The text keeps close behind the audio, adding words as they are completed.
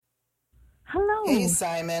Hello. Hey,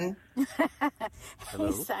 Simon. Hey,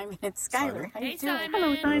 Simon, it's Skylar. How you doing? Simon.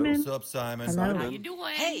 Hello, Simon. What's up, Simon? Hello. Simon. How you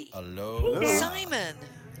doing? Hey. Hello. Hey, Simon.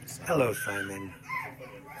 Hello, Simon.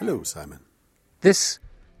 Hello, Simon. This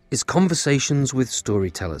is Conversations with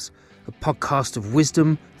Storytellers, a podcast of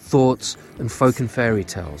wisdom, thoughts, and folk and fairy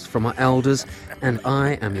tales from our elders, and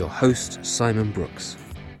I am your host, Simon Brooks.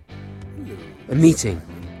 A meeting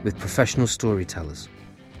with professional storytellers.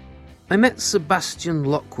 I met Sebastian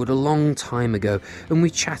Lockwood a long time ago, and we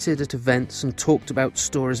chatted at events and talked about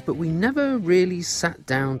stories, but we never really sat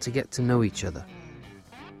down to get to know each other.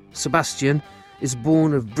 Sebastian is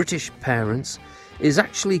born of British parents, is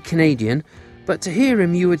actually Canadian, but to hear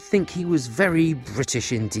him you would think he was very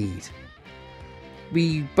British indeed.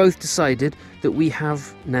 We both decided that we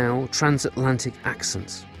have now transatlantic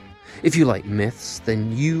accents. If you like myths,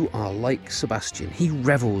 then you are like Sebastian. He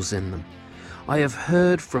revels in them. I have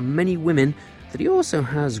heard from many women that he also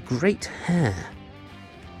has great hair.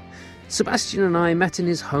 Sebastian and I met in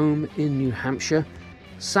his home in New Hampshire,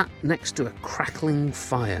 sat next to a crackling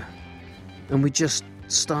fire, and we just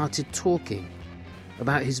started talking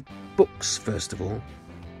about his books, first of all.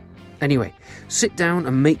 Anyway, sit down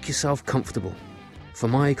and make yourself comfortable for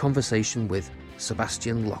my conversation with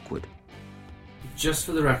Sebastian Lockwood. Just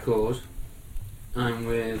for the record, I'm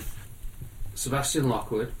with Sebastian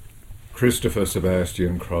Lockwood. Christopher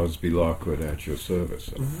Sebastian Crosby Lockwood at your service.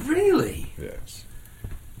 Really? Yes.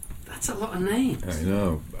 That's a lot of names. I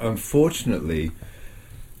know. Unfortunately,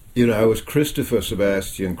 I was Christopher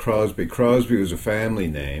Sebastian Crosby. Crosby was a family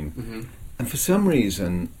name. Mm-hmm. And for some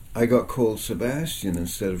reason, I got called Sebastian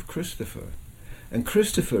instead of Christopher. And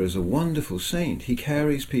Christopher is a wonderful saint. He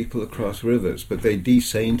carries people across rivers, but they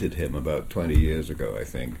de-sainted him about 20 years ago, I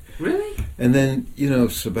think. Really? And then,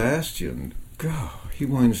 Sebastian, God, he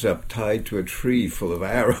winds up tied to a tree full of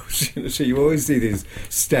arrows. So you always see these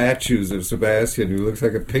statues of Sebastian who looks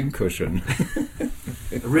like a pincushion.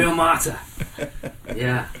 A real martyr.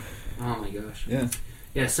 Yeah. Oh my gosh. Yeah.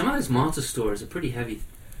 Yeah, some of those martyr stories are pretty heavy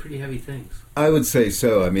things. I would say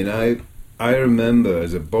so. I mean, I remember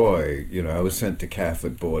as a boy, I was sent to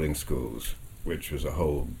Catholic boarding schools, which was a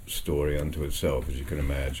whole story unto itself, as you can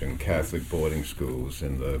imagine. Catholic boarding schools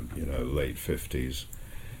in the, late 50s.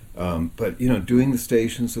 But doing the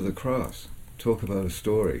Stations of the Cross, talk about a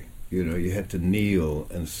story. You had to kneel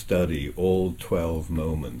and study all 12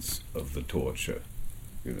 moments of the torture,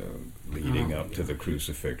 leading up to the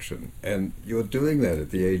crucifixion. And you're doing that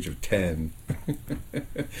at the age of 10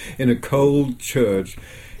 in a cold church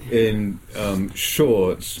in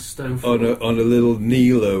shorts on a little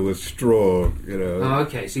kneeler with straw, Oh,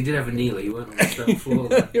 okay, so you did have a kneeler, you weren't on the stone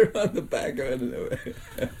floor. You're on the back of it.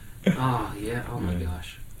 Oh, yeah, oh my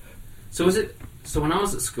gosh. So when I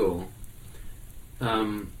was at school,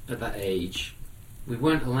 at that age, we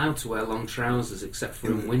weren't allowed to wear long trousers except for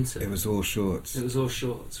in winter. It was all shorts. It was all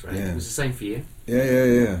shorts, right? Yeah. It was the same for you?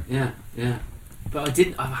 Yeah. But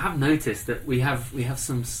I have noticed that we have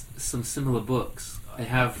some similar books. I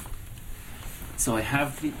have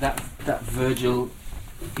that Virgil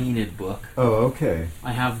Aeneid book. Oh, okay.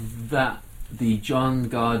 I have the John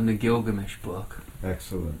Gardner Gilgamesh book.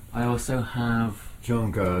 Excellent. I also have...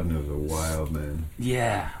 John Gardner's a wild man.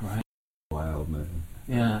 Yeah, right. Wild man.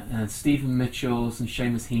 Yeah, and Stephen Mitchell's and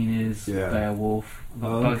Seamus Heaney's Beowulf. I've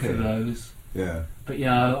got both of those. Yeah. But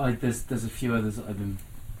yeah, there's a few others that I've been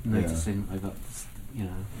noticing. I got,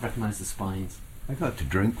 recognise the spines. I got to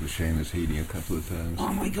drink with Seamus Heaney a couple of times.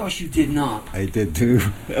 Oh my gosh, you did not. I did too.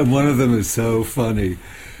 And one of them is so funny.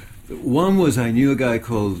 One was I knew a guy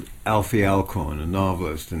called Alfie Alcorn, a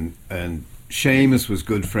novelist, and Seamus was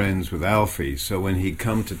good friends with Alfie, so when he'd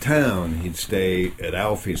come to town, he'd stay at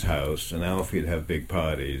Alfie's house, and Alfie'd have big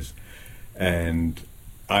parties, and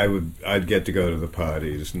I'd get to go to the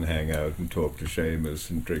parties and hang out and talk to Seamus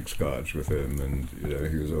and drink scotch with him, and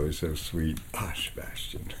he was always so sweet. Ah,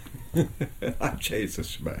 Sebastian. I'm Chaser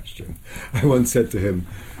Sebastian. I once said to him,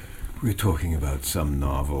 we were talking about some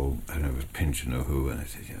novel, I don't know, it was Pynchon or Who, and I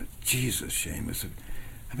said, Jesus, Seamus,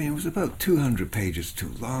 I mean, it was about 200 pages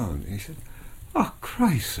too long. And he said, oh,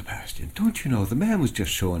 Christ, Sebastian, don't you know, the man was just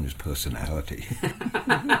showing his personality.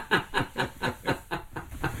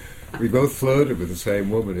 We both flirted with the same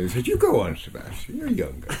woman. He said, you go on, Sebastian, you're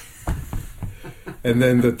younger. And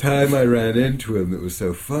then the time I ran into him that was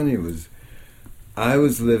so funny was I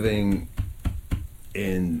was living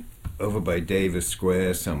over by Davis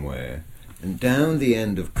Square somewhere, and down the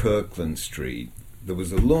end of Kirkland Street, there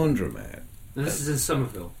was a laundromat. And this is in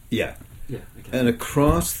Somerville? Yeah. Yeah, okay. And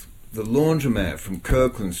across the laundromat from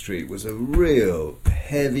Kirkland Street was a real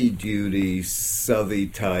heavy-duty,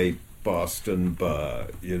 Southey-type Boston bar,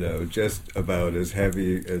 just about as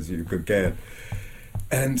heavy as you could get.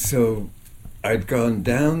 And so I'd gone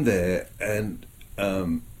down there, and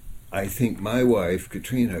I think my wife,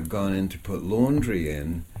 Katrina, had gone in to put laundry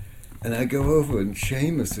in, and I go over, and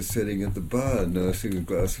Seamus is sitting at the bar nursing a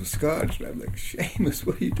glass of scotch. And I'm like, Seamus,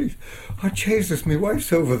 what are you doing? Oh, Jesus, my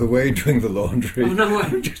wife's over the way doing the laundry. Oh, no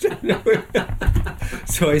way.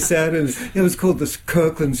 So I sat in, it was called the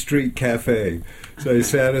Kirkland Street Cafe. So I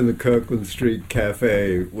sat in the Kirkland Street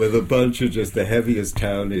Cafe with a bunch of just the heaviest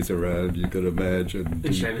townies around you could imagine. And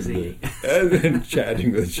Seamus eating. And then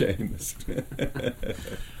chatting with Seamus.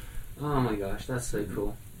 Oh my gosh, that's so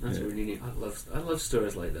cool. That's really neat. I love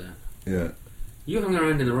stories like that. Yeah. You hung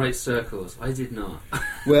around in the right circles. I did not.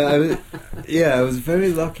 Well, I was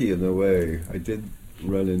very lucky in a way. I did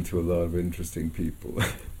run into a lot of interesting people.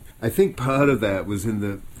 I think part of that was in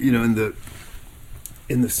the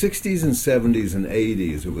 60s and 70s and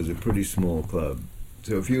 80s, it was a pretty small club.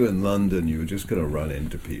 So if you were in London, you were just going to run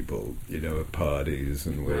into people, at parties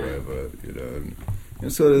and wherever, And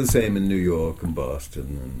it's sort of the same in New York and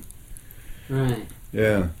Boston. Right.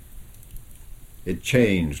 Yeah. It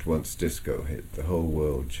changed once disco hit. The whole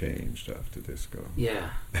world changed after disco. Yeah,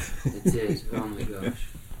 it did. Oh my gosh.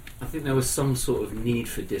 I think there was some sort of need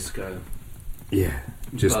for disco. Yeah.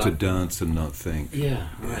 Just to dance and not think. Yeah,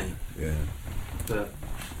 right. Yeah. But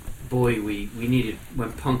boy, we needed,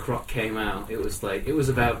 when punk rock came out, it was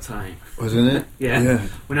about time. Wasn't it? Yeah.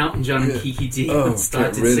 When Elton John and Kiki D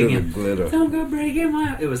started singing, "Don't Go Breaking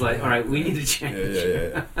My," it was like, all right, we need to change.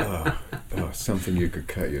 Yeah. Something you could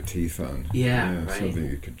cut your teeth on. Yeah, right. Something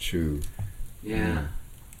you could chew. Yeah.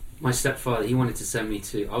 My stepfather, he wanted to send me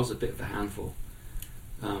to, I was a bit of a handful,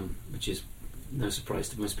 which is no surprise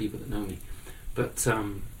to most people that know me. But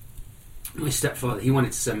my stepfather, he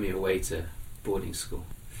wanted to send me away to boarding school.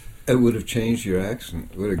 It would have changed your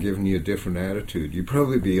accent. It would have given you a different attitude. You'd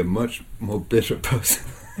probably be a much more bitter person.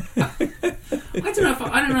 I don't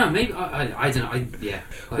know. Maybe I don't know. Yeah.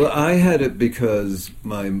 Well, I had it because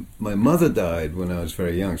my mother died when I was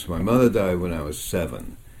very young. So my mother died when I was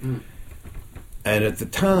 7, and at the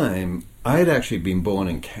time I had actually been born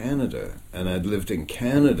in Canada, and I'd lived in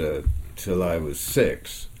Canada till I was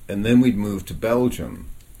 6, and then we'd moved to Belgium.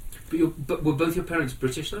 But were both your parents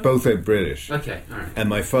British, though? Both are British. Okay, all right. And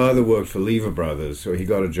my father worked for Lever Brothers, so he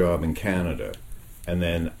got a job in Canada. And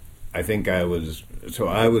then I think I was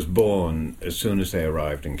born as soon as they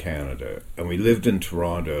arrived in Canada. And we lived in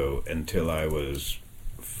Toronto until I was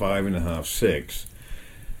 5.5, 6.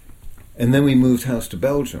 And then we moved house to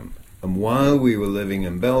Belgium. And while we were living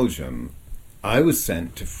in Belgium, I was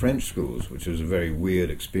sent to French schools, which was a very weird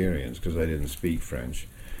experience because I didn't speak French.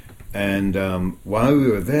 And while we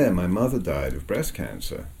were there, my mother died of breast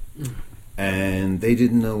cancer. And they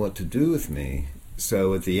didn't know what to do with me.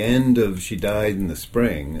 So at the end she died in the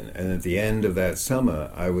spring, and at the end of that summer,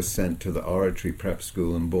 I was sent to the Oratory Prep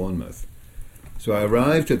School in Bournemouth. So I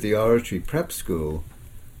arrived at the Oratory Prep School.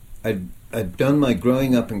 I'd done my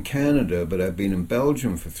growing up in Canada, but I'd been in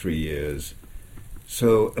Belgium for 3 years.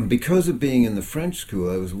 So, and because of being in the French school,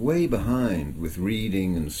 I was way behind with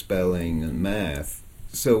reading and spelling and math.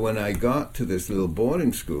 So when I got to this little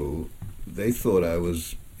boarding school, they thought I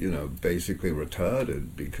was, basically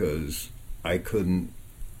retarded because I couldn't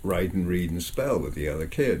write and read and spell with the other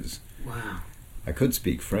kids. Wow. I could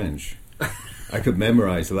speak French. I could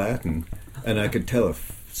memorize Latin, and I could tell a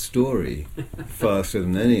story faster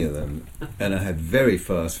than any of them. And I had very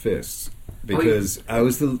fast fists because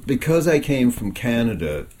because I came from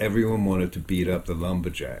Canada. Everyone wanted to beat up the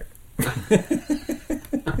lumberjack.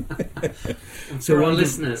 So for our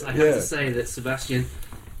listeners, I have to say that Sebastian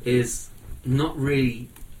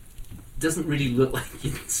doesn't really look like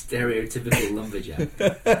your stereotypical lumberjack.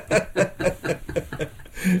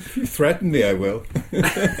 If you threaten me, I will.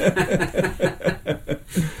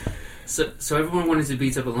 So everyone wanted to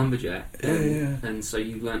beat up a lumberjack, and so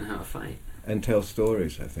you learned how to fight. And tell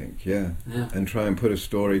stories, I think, and try and put a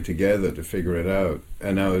story together to figure it out.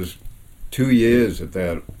 And I was 2 years at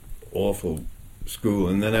that awful school,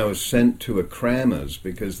 and then I was sent to a crammers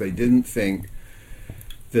because they didn't think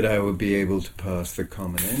that I would be able to pass the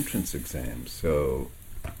common entrance exam. So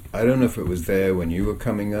I don't know if it was there when you were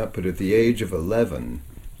coming up, but at the age of 11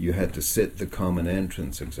 you had to sit the common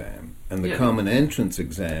entrance exam, and the common entrance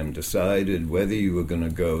exam decided whether you were going to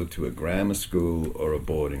go to a grammar school or a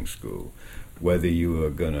boarding school, whether you were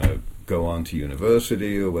going to go on to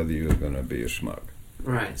university or whether you were going to be a schmuck.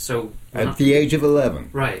 Right, so... At the age of 11.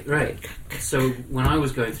 Right. So when I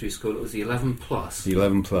was going through school, it was the 11 plus. The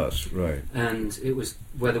 11 plus, right. And it was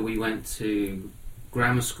whether we went to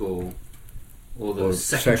grammar school or the or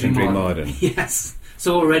secondary modern. Yes.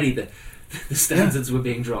 So already the standards were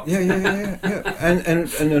being dropped. Yeah.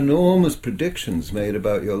 And enormous predictions made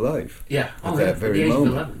about your life. Yeah. At that very at the age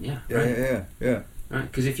moment. of 11. Yeah. Yeah. Right,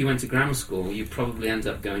 because if you went to grammar school, you'd probably end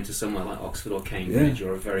up going to somewhere like Oxford or Cambridge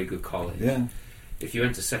or a very good college. Yeah. If you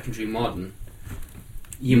went to secondary modern,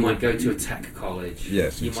 you might go to a tech college.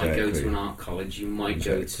 Yes, you might go exactly. to an art college. You might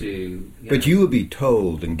go to. But you would be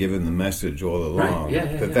told and given the message all along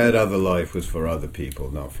that other life was for other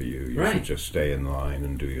people, not for you. You should just stay in line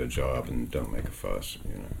and do your job and don't make a fuss,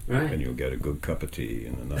 Right. And you'll get a good cup of tea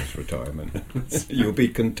and a nice retirement. You'll be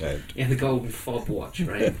content. Yeah, the golden fob watch,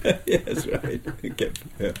 right? Yes, right.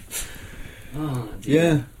 Oh, dear.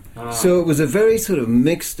 Yeah. Oh. So it was a very sort of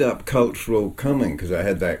mixed up cultural coming, because I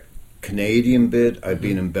had that Canadian bit, I'd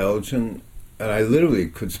been in Belgium, and I literally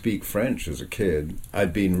could speak French as a kid.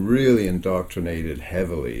 I'd been really indoctrinated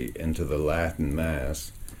heavily into the Latin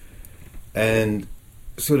Mass. And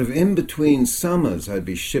sort of in between summers, I'd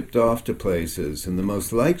be shipped off to places, and the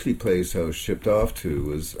most likely place I was shipped off to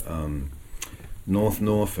was North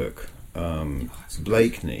Norfolk,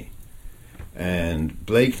 Blakeney. And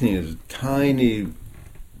Blakeney is a tiny,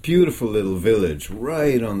 beautiful little village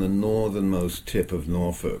right on the northernmost tip of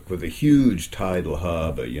Norfolk with a huge tidal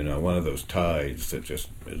harbour, one of those tides that just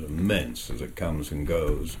is immense as it comes and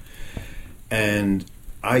goes. And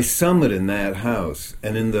I summered in that house,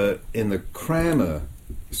 and in the Cramer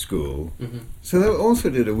school, so that also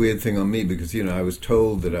did a weird thing on me, because, I was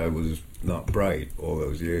told that I was not bright all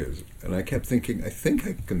those years, and I kept thinking, I think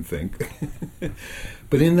I can think.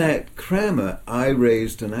 But in that Cramer, I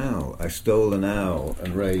raised an owl. I stole an owl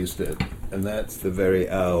and raised it, and that's the very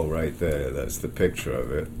owl right there. That's the picture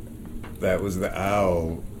of it. That was the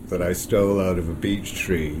owl that I stole out of a beech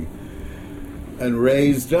tree and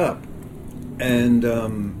raised up. And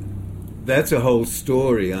that's a whole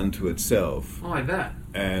story unto itself. Oh, I bet.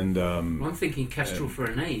 And well, I'm thinking Kestrel for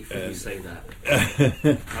a Knave when you say that.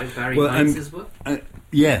 Right, Barry Banks' book?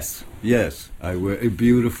 Yes.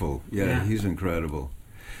 Beautiful. Yeah, he's incredible.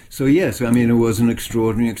 So yes, it was an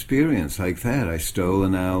extraordinary experience like that. I stole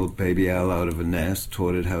an owl, baby owl, out of a nest,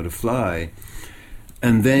 taught it how to fly.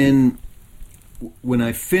 And then when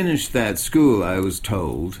I finished that school, I was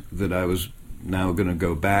told that I was now going to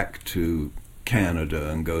go back to Canada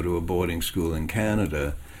and go to a boarding school in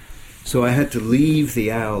Canada. So I had to leave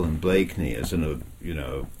the owl in Blakeney as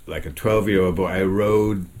like a 12-year-old boy. I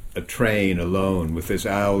rode a train alone with this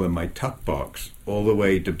owl in my tuck box all the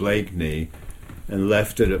way to Blakeney and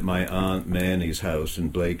left it at my Aunt Manny's house in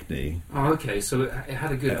Blakeney. Oh, okay, so it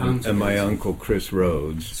had a good home to and my uncle Chris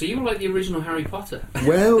Rhodes. So you were like the original Harry Potter.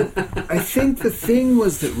 Well, I think the thing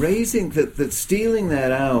was that that stealing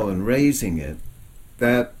that owl and raising it,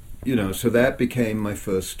 so that became my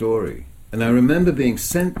first story. And I remember being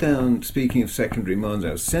sent down, speaking of secondary moderns,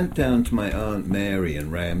 I was sent down to my Aunt Mary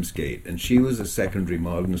in Ramsgate, and she was a secondary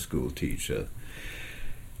modern school teacher.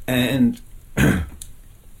 And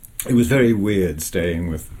it was very weird staying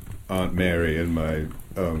with Aunt Mary and my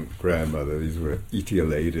grandmother. These were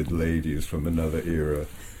etiolated ladies from another era,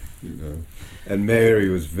 And Mary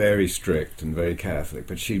was very strict and very Catholic,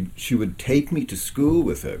 but she would take me to school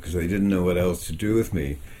with her because they didn't know what else to do with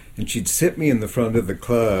me. And she'd sit me in the front of the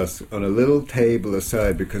class on a little table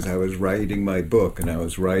aside because I was writing my book, and I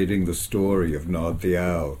was writing the story of Nod the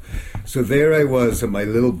Owl. So there I was in my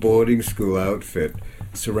little boarding school outfit,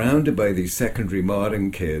 surrounded by these secondary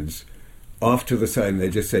modern kids, off to the side, and they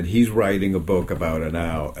just said, he's writing a book about an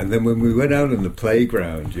owl. And then when we went out on the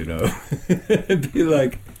playground, it'd be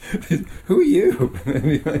like, who are you? And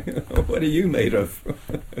be like, what are you made of?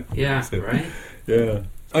 Yeah, right? Yeah.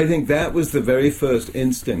 I think that was the very first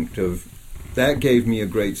instinct that gave me a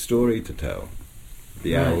great story to tell,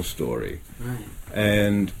 the owl story. Right.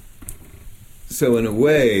 And so in a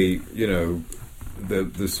way,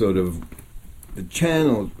 the sort of the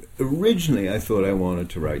channel, originally I thought I wanted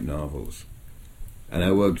to write novels. And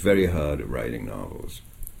I worked very hard at writing novels.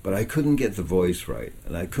 But I couldn't get the voice right,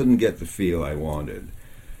 and I couldn't get the feel I wanted.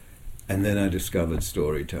 And then I discovered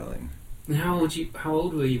storytelling. And how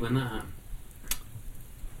old were you when that happened?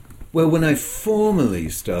 Well, when I formally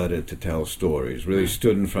started to tell stories, really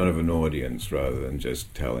stood in front of an audience rather than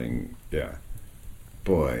just telling,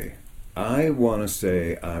 boy, I want to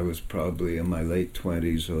say I was probably in my late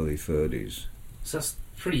 20s, early 30s. So that's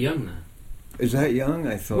pretty young then. Is that young?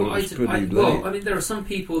 I thought it was pretty late. Well, there are some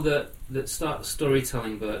people that start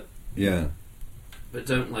storytelling but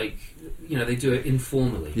don't they do it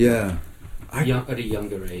informally. Yeah. At a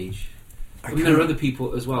younger age. There are other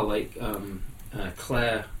people as well, like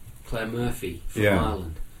Claire Murphy from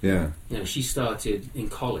Ireland. Yeah. She started in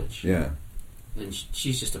college. Yeah. and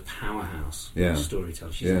she's just a powerhouse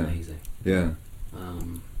storyteller. She's Yeah. amazing. Yeah.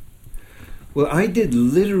 Well, I did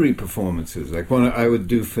literary performances. Like when I would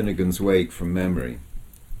do Finnegan's Wake from memory.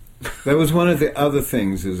 That was one of the other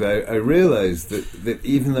things. Is I realized that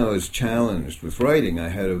even though I was challenged with writing, I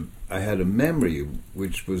had a memory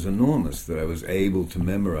which was enormous. That I was able to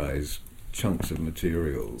memorize chunks of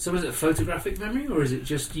material. So is it a photographic memory, or is it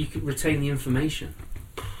just you could retain the information?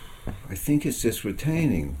 I think it's just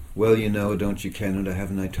retaining. Well, you know, don't you ken it,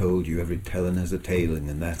 haven't I told you, every telling has a tailing,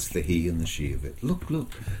 and that's the he and the she of it. Look,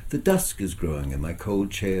 the dusk is growing, and my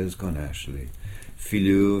cold chair's gone ashly.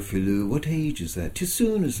 Filou, what age is that? 'Tis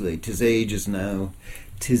soon as late, 'tis ages now.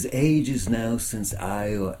 'Tis ages now since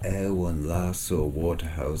I or e'er one last saw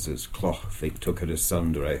Waterhouse's cloth, they took it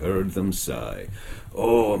asunder, I heard them sigh.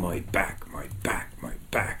 Oh, my back,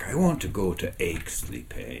 I want to go to Akesley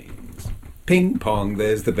Pains. Ping pong,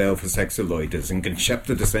 there's the bell for sexoloiters, and can shep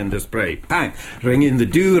the descender spray. Bang! Ring in the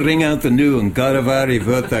dew, ring out the new, and Gadavari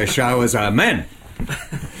vert thy showers, amen!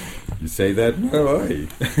 You say that? No, aye.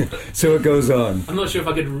 So it goes on. I'm not sure if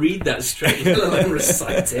I could read that straight, let alone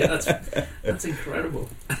recite it. That's incredible.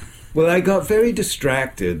 Well, I got very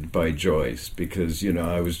distracted by Joyce because, you know,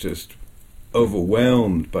 I was just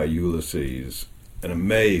overwhelmed by Ulysses and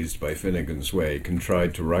amazed by Finnegan's Wake and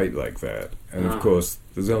tried to write like that. And of course,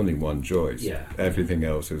 there's only one Joyce. Yeah. Everything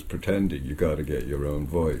else is pretending. You got to get your own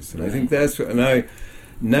voice. And I think that's what, and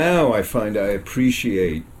I find I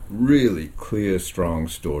appreciate really clear, strong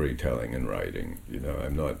storytelling and writing. You know,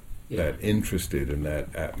 I'm not that interested in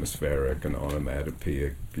that atmospheric and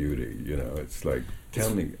onomatopoeic beauty. You know, it's like,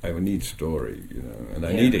 tell me, I need story, you know, and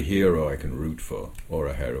I need a hero I can root for, or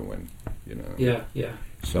a heroine, you know. Yeah.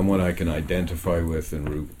 Someone I can identify with and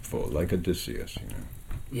root for, like Odysseus, you know.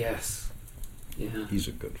 Yes. Yeah. He's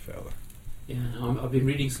a good fella. Yeah, I've been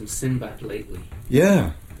reading some Sinbad lately.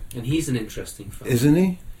 Yeah. And he's an interesting fella. Isn't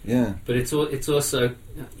he? Yeah. But it's also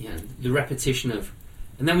the repetition of,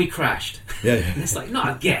 and then we crashed. Yeah. And it's like,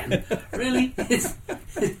 not again. Really?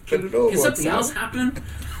 Can something else happen?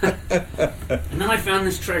 And then I found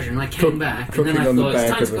this treasure, and I came back, and then I thought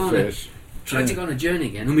it's time to go on to go on a journey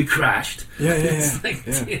again, and we crashed. Yeah. It's like,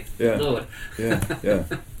 dear Lord. Yeah.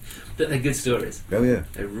 But they're good stories. Oh yeah.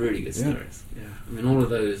 They're really good stories. Yeah. I mean, all of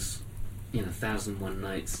those, 1,001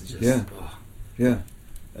 Nights. Just, Yeah.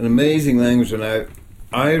 An amazing language, and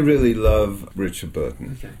I really love Richard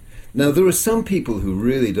Burton. Okay. Now, there are some people who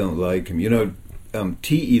really don't like him. You know,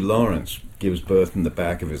 T.E. Lawrence gives Burton the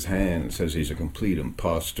back of his hand and says he's a complete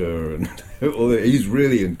imposter, and he's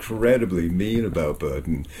really incredibly mean about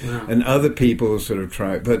Burton. Wow. And other people sort of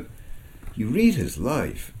try, but you read his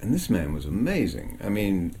life, and this man was amazing. I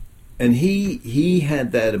mean, and he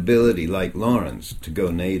had that ability, like Lawrence, to go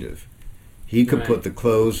native. He could put the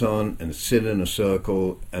clothes on and sit in a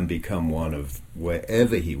circle and become one of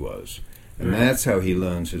wherever he was. And that's how he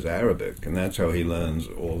learns his Arabic, and that's how he learns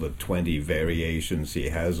all the 20 variations he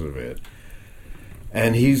has of it.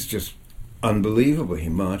 And he's just unbelievable. He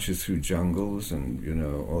marches through jungles and,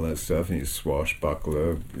 all that stuff, and he's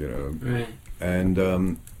swashbuckler, Right.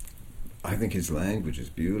 And I think his language is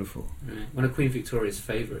beautiful. Right. One of Queen Victoria's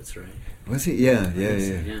favourites, right? Was he? Yeah.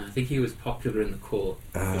 I think he was popular in the court,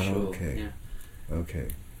 for sure. Okay. Yeah. Okay.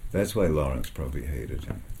 That's why Lawrence probably hated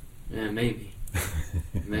him. Yeah, maybe.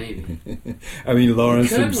 Maybe. I mean,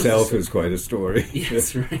 Lawrence himself is quite a story.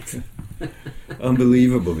 Yes, right.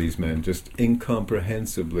 Unbelievable, these men. Just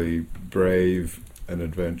incomprehensibly brave and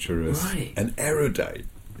adventurous and erudite.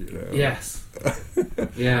 Yes.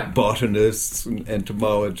 Yeah. Botanists and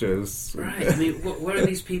entomologists. Right. I mean, where are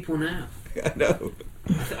these people now? I know.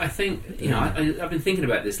 I think, I've been thinking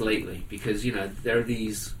about this lately because, there are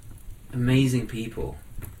these amazing people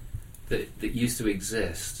that used to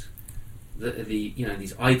exist,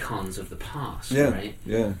 these icons of the past, right?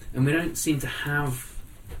 Yeah. And we don't seem to have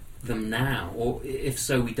them now, or if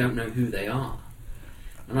so, we don't know who they are.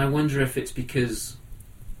 And I wonder if it's because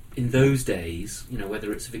in those days,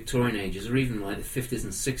 whether it's Victorian ages or even like the 50s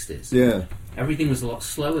and 60s, everything was a lot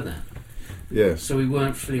slower then. Yes. So we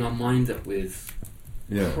weren't filling our mind up with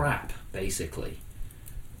crap, basically.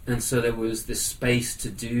 And so there was this space to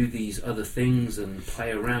do these other things and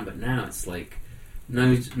play around, but now it's like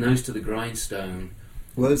nose to the grindstone.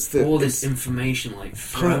 Well, it's all this information like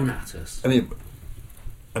thrown at us. I mean,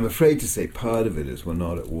 I'm afraid to say part of it is we're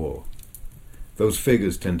not at war. Those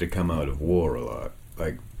figures tend to come out of war a lot,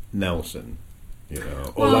 like Nelson,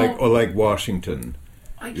 or like Washington.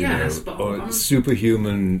 I guess, or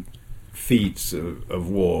superhuman feats of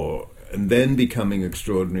war, and then becoming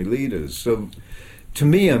extraordinary leaders. So, to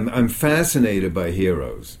me, I'm fascinated by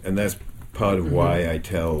heroes, and that's part of why I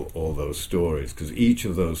tell all those stories, because each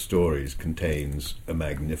of those stories contains a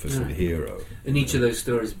magnificent hero. And each of those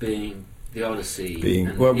stories being the Odyssey,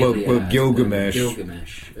 Gilgamesh,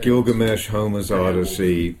 Gilgamesh, Homer's Beowulf.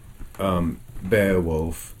 Odyssey,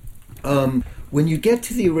 Beowulf. When you get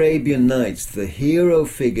to the Arabian Nights, the hero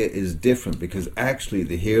figure is different, because actually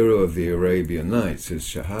the hero of the Arabian Nights is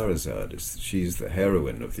Scheherazade. She's the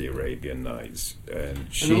heroine of the Arabian Nights, and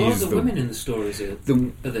she's a lot of the women in the stories are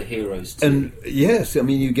the heroes too. And yes, I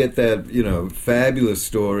mean, you get that fabulous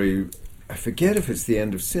story. I forget if it's the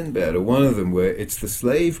end of Sinbad or one of them, where it's the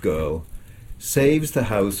slave girl saves the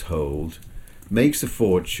household, makes a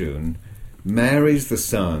fortune, marries the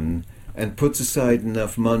son, and puts aside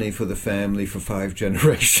enough money for the family for 5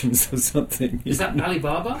 generations or something. Is that Ali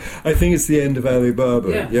Baba? I think it's the end of Ali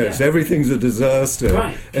Baba. Yes, everything's a disaster.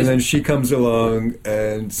 Right. And then she comes along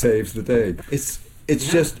and saves the day. It's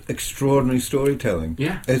just extraordinary storytelling.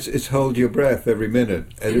 Yeah. It's hold your breath every minute,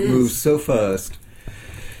 and it moves so fast.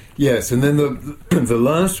 Yes, and then the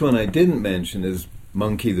last one I didn't mention is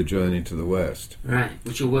Monkey: The Journey to the West.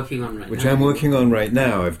 Which you're working on right now. Which I'm working on right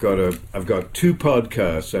now. I've got 2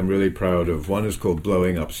 podcasts I'm really proud of. One is called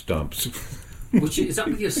Blowing Up Stumps. Is that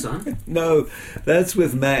with your son? No, that's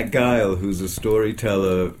with Matt Guile, who's a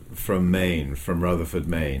storyteller from Maine, from Rutherford,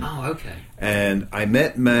 Maine. Oh, okay. And I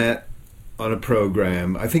met Matt on a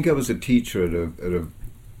program. I think I was a teacher at a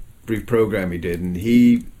brief program he did, and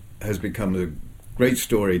he has become a great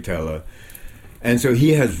storyteller. And so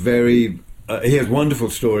he has he has wonderful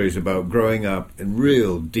stories about growing up in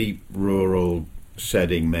real deep rural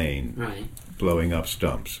setting Maine, blowing up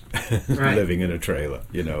stumps, living in a trailer,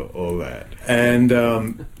 all that.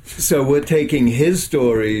 And so we're taking his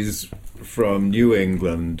stories from New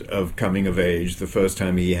England of coming of age, the first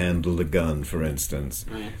time he handled a gun, for instance.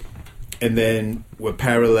 And then we're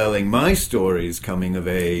paralleling my stories coming of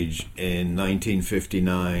age in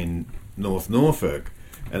 1959 North Norfolk.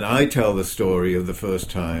 And I tell the story of the first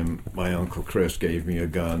time my Uncle Chris gave me a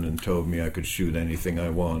gun and told me I could shoot anything I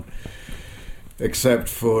want. Except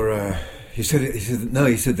for, he said,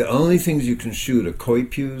 the only things you can shoot are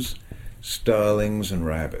coypus, starlings, and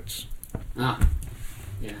rabbits.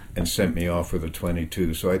 And sent me off with a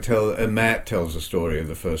 .22. So Matt tells the story of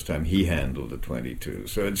the first time he handled a .22.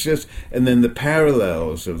 So it's just, and then the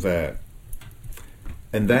parallels of that.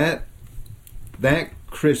 And that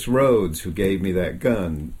Chris Rhodes, who gave me that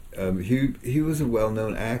gun, he was a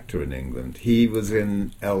well-known actor in England. He was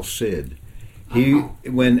in El Cid.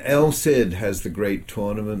 When El Cid has the great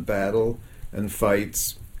tournament battle and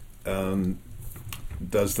fights,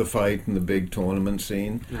 does the fight in the big tournament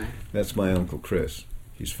scene, that's my Uncle Chris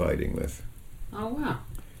he's fighting with. Oh, wow.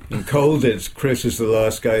 In Colditz, Chris is the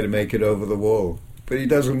last guy to make it over the wall. But he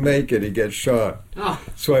doesn't make it, he gets shot.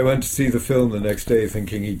 So I went to see the film the next day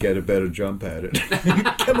thinking he'd get a better jump at it.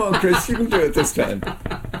 Come on, Chris, you can do it this time.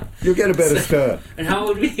 You'll get a better start. And how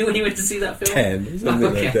old were you when you went to see that film? 10,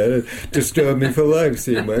 something like that. It disturbed me for life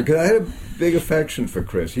seeing him. Because I had a big affection for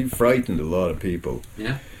Chris. He frightened a lot of people.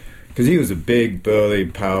 Yeah. Because he was a big, burly,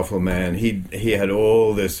 powerful man. He had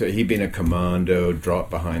all this. He'd been a commando, dropped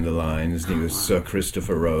behind the lines. And he was Sir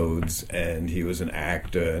Christopher Rhodes, and he was an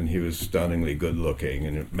actor, and he was stunningly good-looking,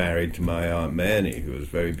 and married to my Aunt Manny, who was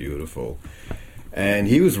very beautiful. And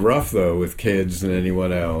he was rough, though, with kids and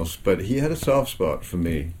anyone else, but he had a soft spot for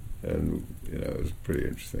me, and it was pretty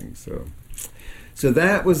interesting. So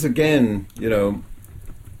that was, again,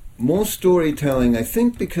 more storytelling, I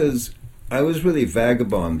think, because I was really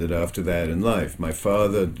vagabonded after that in life. My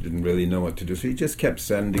father didn't really know what to do, so he just kept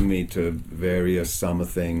sending me to various summer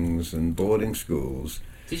things and boarding schools.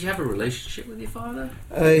 Did you have a relationship with your father?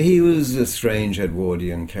 He was a strange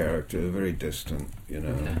Edwardian character, very distant,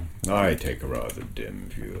 Okay. I take a rather dim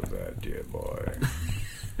view of that, dear boy.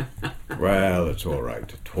 Well, it's all right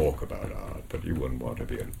to talk about art, but you wouldn't want to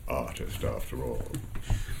be an artist after all.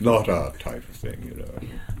 Not art type of thing, Yeah.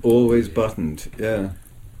 Always buttoned, yeah.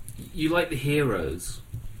 You like the heroes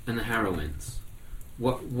and the heroines.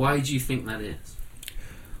 Why do you think that is?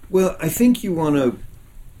 Well, I think you want to...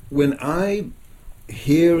 When I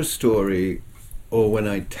hear a story or when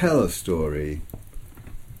I tell a story,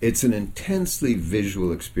 it's an intensely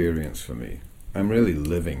visual experience for me. I'm really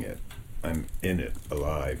living it. I'm in it,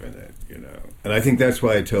 alive in it, And I think that's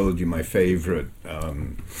why I told you my favorite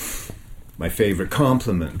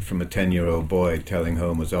compliment from a 10-year-old boy telling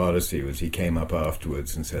Homer's Odyssey was he came up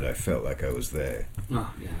afterwards and said, I felt like I was there.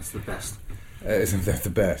 Oh, yeah, that's the best. Isn't that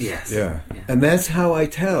the best? Yes. Yeah. And that's how I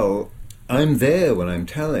tell. I'm there when I'm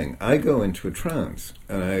telling. I go into a trance,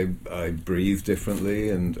 and I breathe differently,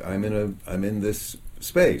 and I'm in this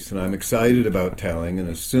space, and I'm excited about telling, and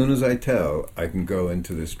as soon as I tell, I can go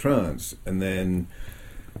into this trance, and then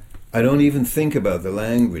I don't even think about the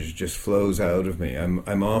language; it just flows out of me.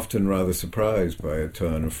 I'm often rather surprised by a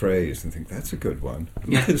turn of phrase and think that's a good one.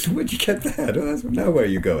 Yeah. Where'd you get that? Oh, now where are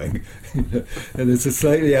you going? And it's a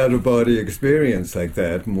slightly out of body experience like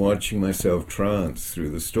that, and watching myself trance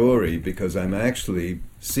through the story because I'm actually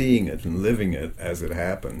seeing it and living it as it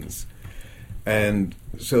happens. And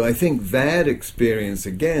so I think that experience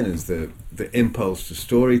again is the impulse to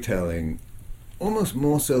storytelling. Almost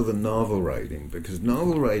more so than novel writing, because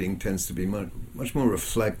novel writing tends to be much more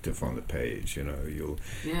reflective on the page. You'll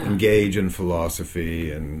engage in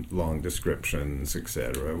philosophy and long descriptions,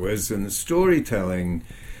 etc. Whereas in the storytelling,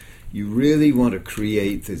 you really want to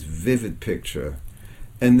create this vivid picture.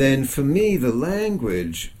 And then for me, the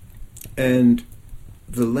language of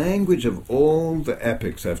all the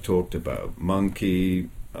epics I've talked about, Monkey,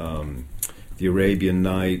 the Arabian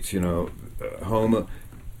Nights, Homer,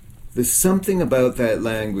 there's something about that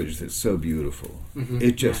language that's so beautiful. Mm-hmm.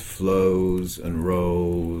 It just flows and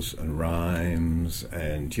rolls and rhymes,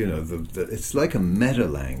 and it's like a meta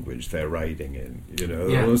language they're writing in.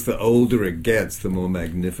 Almost the older it gets, the more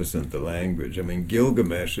magnificent the language. I mean,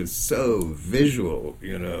 Gilgamesh is so visual,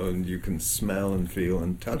 and you can smell and feel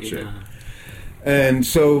and touch it. And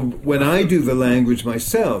so when I do the language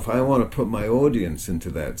myself, I want to put my audience into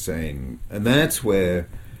that same, and that's where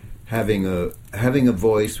having a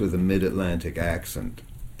voice with a mid-Atlantic accent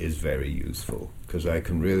is very useful, because I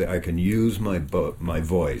can use my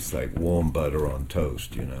voice like warm butter on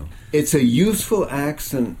toast. It's a useful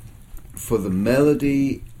accent for the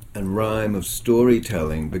melody and rhyme of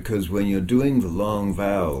storytelling, because when you're doing the long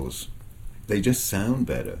vowels, they just sound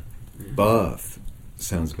better. Bath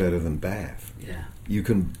sounds better than bath. Yeah. You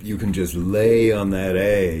can just lay on that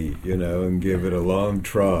A, and give it a long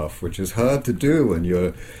trough, which is hard to do when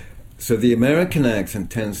you're. So the American accent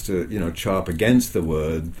tends to, chop against the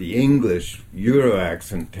word. The English Euro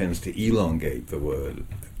accent tends to elongate the word,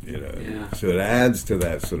 So it adds to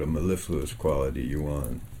that sort of mellifluous quality you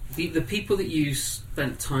want. The people that you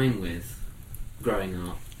spent time with growing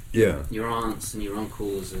up, your aunts and your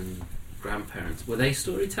uncles and grandparents, were they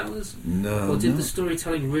storytellers? No. Or did the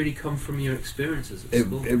storytelling really come from your experiences at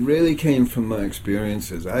school? It really came from my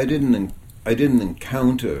experiences. I didn't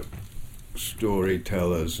encounter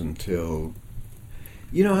storytellers until,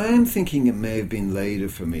 I am thinking it may have been later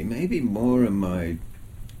for me, maybe more in my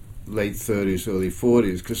late 30s, early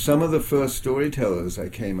 40s, because some of the first storytellers I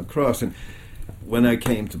came across, and when I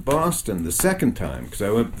came to Boston the second time, because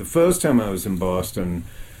the first time I was in Boston,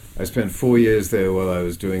 I spent 4 years there while I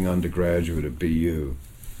was doing undergraduate at BU,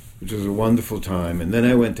 which was a wonderful time. And then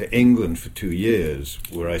I went to England for 2 years,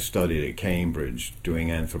 where I studied at Cambridge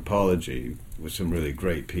doing anthropology with some really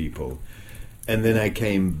great people. And then I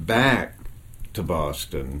came back to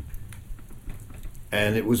Boston.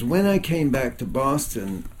 And it was when I came back to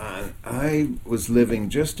Boston, I was living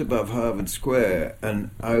just above Harvard Square,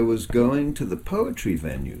 and I was going to the poetry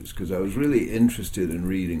venues because I was really interested in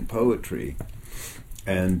reading poetry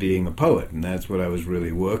and being a poet, and that's what I was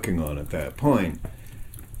really working on at that point.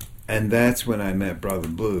 And that's when I met Brother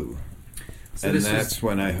Blue. So and that's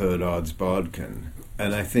when I heard Odds Bodkin.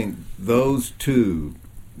 And I think those two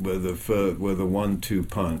were the 1-2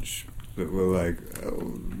 punch that were like,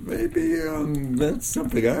 oh, maybe that's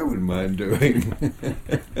something I wouldn't mind doing.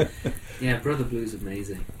 Yeah, Brother Blue's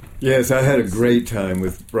amazing. Yes, I had a great time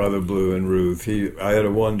with Brother Blue and Ruth. I had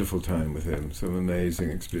a wonderful time with him. Some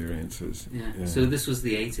amazing experiences. Yeah. So this was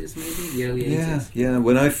the 80s, maybe? The early 80s? Yeah.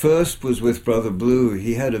 When I first was with Brother Blue,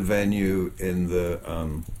 he had a venue in the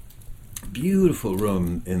beautiful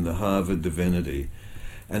room in the Harvard Divinity.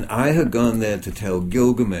 And I had gone there to tell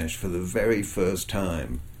Gilgamesh for the very first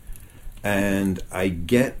time. And I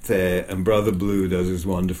get there, and Brother Blue does his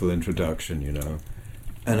wonderful introduction,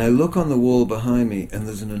 And I look on the wall behind me, and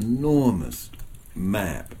there's an enormous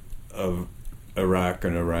map of Iraq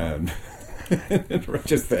and Iran.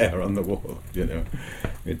 Just there on the wall,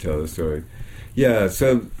 We tell the story. Yeah,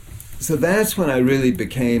 so that's when I really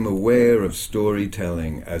became aware of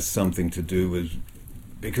storytelling as something to do with...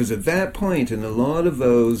 Because at that point, in a lot of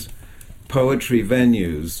those poetry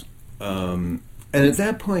venues... and at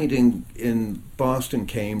that point in Boston,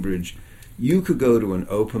 Cambridge, you could go to an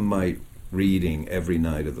open mic reading every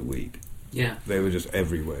night of the week. Yeah. They were just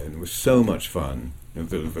everywhere, and it was so much fun.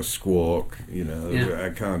 The Squawk,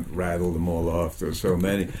 I can't rattle them all off, there's so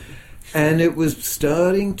many. And it was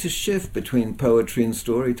starting to shift between poetry and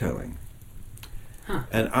storytelling. Huh.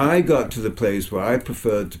 And I got to the place where I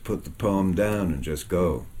preferred to put the poem down and just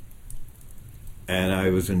go. And I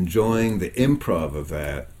was enjoying the improv of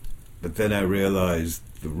that But then I realized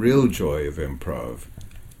the real joy of improv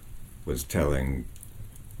was telling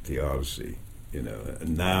the Odyssey, you know.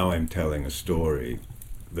 And now I'm telling a story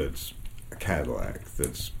that's a Cadillac,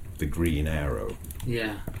 that's the Green Arrow.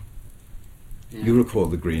 Yeah. You recall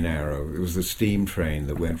the Green Arrow? It was the steam train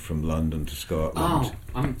that went from London to Scotland. Oh,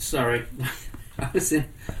 I'm sorry. I was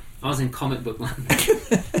in comic book land.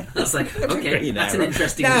 I was like, okay, that's an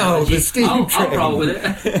interesting analogy. The steam train. I'll roll with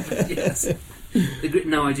it. Yes.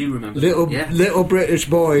 No, I do remember. Little British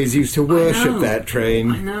boys used to worship that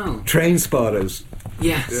train. I know. Train spotters.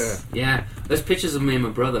 Yes. Yeah. There's pictures of me and my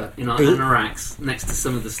brother in our anoraks next to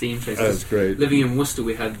some of the steam trains. That's great. Living in Worcester,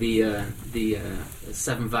 we had the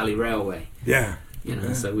Severn Valley Railway. Yeah. You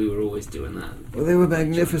know, so we were always doing that. Well, they were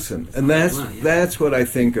magnificent, and that's what I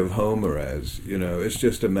think of Homer as. You know, it's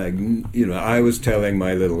just I was telling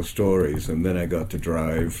my little stories, and then I got to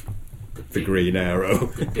drive the Green Arrow,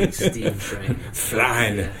 the big steam train,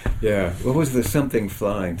 flying. Yeah. What was the something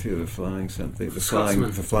flying too? The flying something. The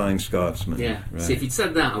flying Scotsman. Yeah. Right. See, if you'd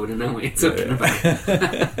said that, I would have known what you're talking about.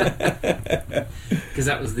 Because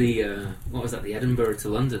that was the what was that? The Edinburgh to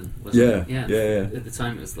London. Wasn't it? Yeah. At the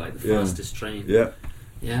time, it was like the fastest train. Yeah.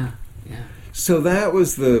 Yeah. So that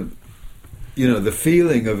was the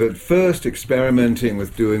feeling of at first experimenting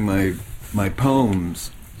with doing my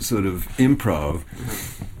poems, sort of improv.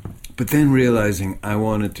 Mm-hmm. But then realizing I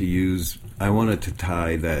wanted to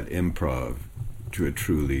tie that improv to a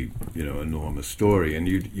truly, enormous story. And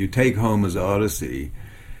you take Homer's Odyssey,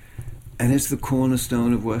 and it's the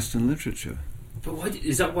cornerstone of Western literature. But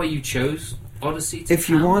is that why you chose Odyssey to If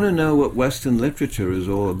you want to know what Western literature is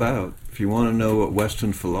all about, if you want to know what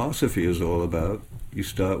Western philosophy is all about, you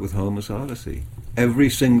start with Homer's Odyssey. Every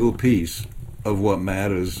single piece of what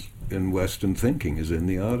matters in Western thinking is in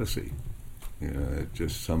the Odyssey. It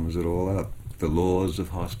just sums it all up. The laws of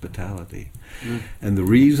hospitality. And the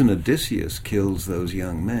reason Odysseus kills those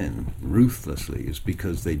young men ruthlessly is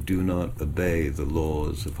because they do not obey the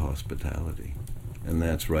laws of hospitality. And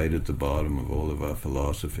that's right at the bottom of all of our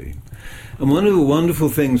philosophy. And one of the wonderful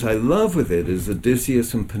things I love with it is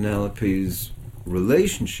Odysseus and Penelope's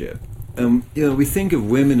relationship. We think of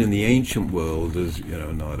women in the ancient world as,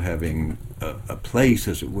 not having a place,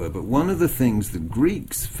 as it were. But one of the things the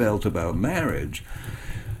Greeks felt about marriage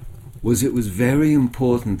was it was very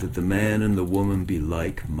important that the man and the woman be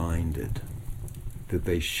like-minded, that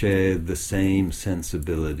they shared the same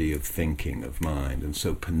sensibility of thinking, of mind. And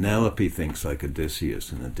so Penelope thinks like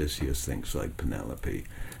Odysseus, and Odysseus thinks like Penelope.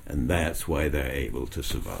 And that's why they're able to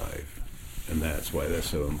survive. And that's why they're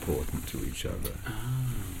so important to each other.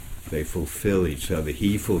 They fulfill each other.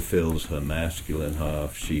 He fulfills her masculine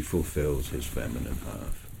half. She fulfills his feminine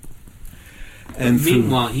half. And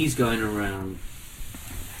meanwhile, he's going around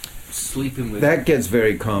sleeping with... That gets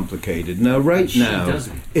very complicated. Now,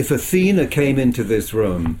 if Athena came into this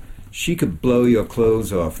room, she could blow your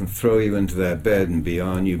clothes off and throw you into that bed and be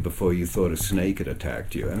on you before you thought a snake had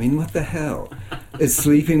attacked you. I mean, what the hell? Is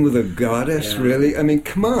sleeping with a goddess really? I mean,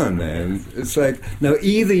 come on, man. It's like, now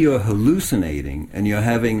either you're hallucinating and you're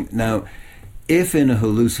having... Now, if in a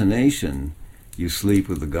hallucination you sleep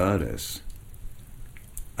with a goddess,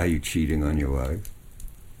 are you cheating on your wife?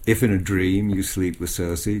 If in a dream you sleep with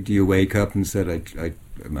Circe, do you wake up and said,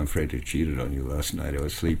 I'm afraid I cheated on you last night. I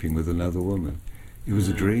was sleeping with another woman. It was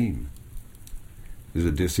a dream. Is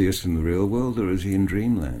Odysseus in the real world, or is he in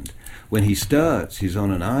dreamland? When he starts, he's on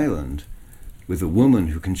an island with a woman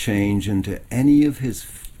who can change into any of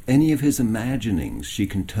his imaginings she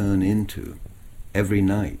can turn into every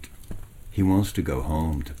night. He wants to go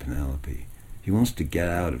home to Penelope. He wants to get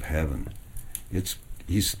out of heaven.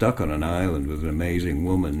 He's stuck on an island with an amazing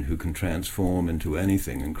woman who can transform into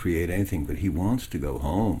anything and create anything, but he wants to go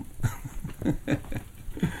home.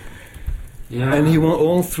 Yeah. And he went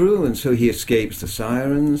all through, and so he escapes the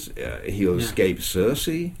sirens, he'll escape Circe,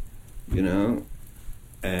 And,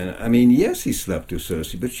 I mean, yes, he slept with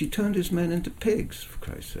Circe, but she turned his men into pigs, for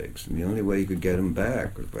Christ's sakes, and the only way he could get them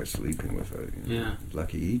back was by sleeping with her.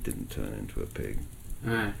 Lucky he didn't turn into a pig.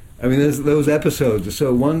 Right. I mean, those episodes are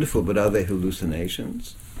so wonderful, but are they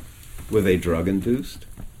hallucinations? Were they drug-induced?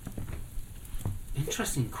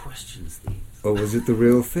 Interesting questions, these. Or was it the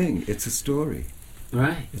real thing? It's a story.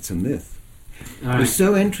 Right. It's a myth. Right. It was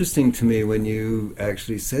so interesting to me when you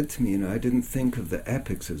actually said to me, I didn't think of the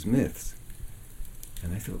epics as myths.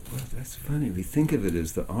 And I thought, well, that's funny. We think of it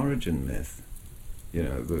as the origin myth.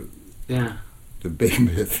 The big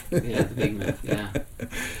myth. Yeah, the big myth, yeah.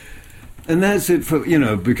 And that's it for,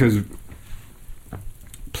 because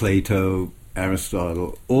Plato,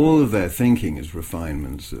 Aristotle, all of their thinking is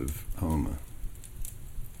refinements of Homer.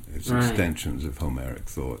 It's extensions of Homeric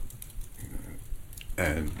thought.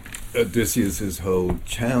 And Odysseus' whole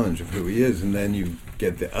challenge of who he is, and then you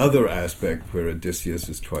get the other aspect where Odysseus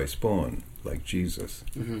is twice born, like Jesus.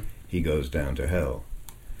 Mm-hmm. He goes down to hell.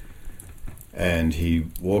 And he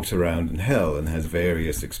walks around in hell and has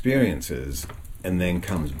various experiences, and then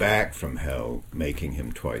comes back from hell, making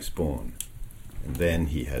him twice born. And then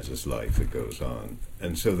he has his life that goes on.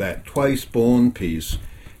 And so that twice born piece,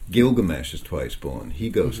 Gilgamesh is twice born. He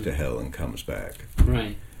goes to hell and comes back.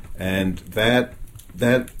 Right. And that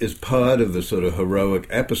is part of the sort of heroic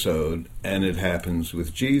episode, and it happens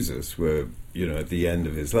with Jesus, where, you know, at the end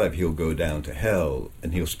of his life, he'll go down to hell,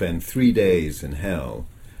 and he'll spend 3 days in hell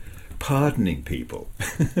pardoning people.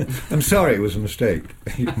 I'm sorry, it was a mistake.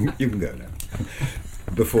 You can go now.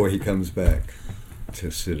 Before he comes back to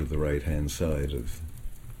sit at the right-hand side of,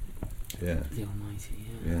 the Almighty,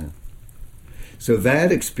 yeah. So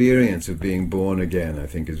that experience of being born again, I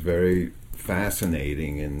think, is very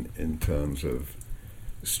fascinating in terms of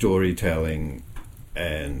storytelling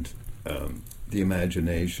and the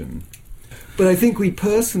imagination. But I think we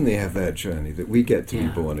personally have that journey, that we get to be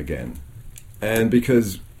born again. And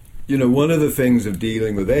because, you know, one of the things of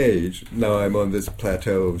dealing with age, now I'm on this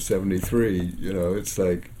plateau of 73, you know, it's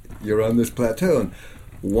like you're on this plateau. And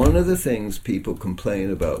one of the things people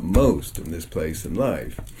complain about most in this place in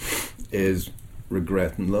life is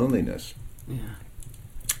regret and loneliness. Yeah.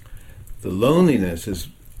 The loneliness is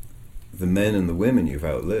the men and the women you've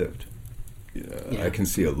outlived. You know, I can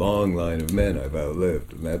see a long line of men I've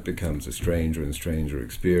outlived, and that becomes a stranger and stranger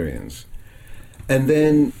experience. And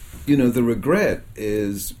then, you know, the regret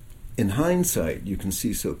is, in hindsight, you can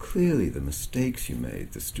see so clearly the mistakes you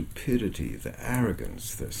made, the stupidity, the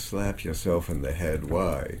arrogance, the slap yourself in the head,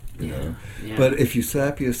 why, you know. Yeah. But if you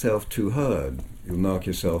slap yourself too hard, you'll knock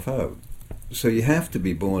yourself out. So you have to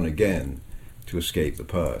be born again to escape the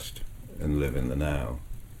past and live in the now.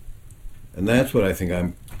 And that's what I think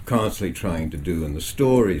I'm constantly trying to do, and the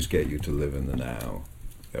stories get you to live in the now.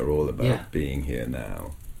 They're all about being here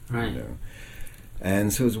now. Right. You know?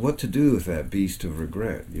 And so it's what to do with that beast of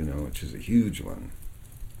regret, you know, which is a huge one.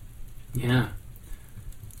 Yeah.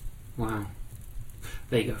 Wow.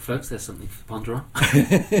 There you go, folks. There's something to ponder on.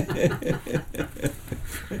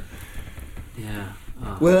 Yeah.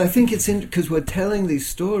 Oh. Well, I think it's because we're telling these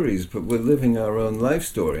stories, but we're living our own life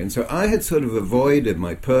story. And so I had sort of avoided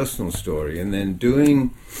my personal story, and then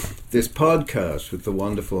doing this podcast with the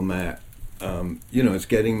wonderful Matt, you know, it's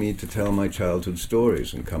getting me to tell my childhood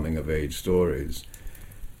stories and coming-of-age stories.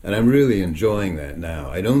 And I'm really enjoying that now.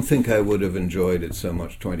 I don't think I would have enjoyed it so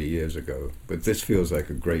much 20 years ago, but this feels like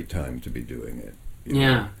a great time to be doing it. You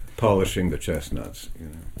know, polishing the chestnuts, you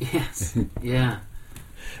know. Yes, yeah.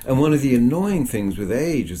 And one of the annoying things with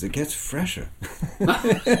age is it gets fresher.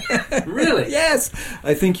 Really? Yes.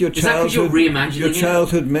 I think your reimagining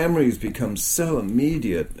childhood memories become so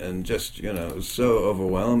immediate and just, you know, so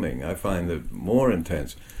overwhelming. I find it more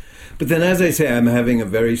intense. But then, as I say, I'm having a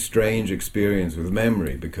very strange experience with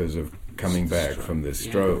memory because of coming back from this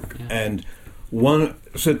stroke. Yeah. And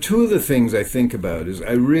so two of the things I think about is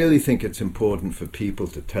I really think it's important for people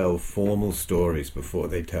to tell formal stories before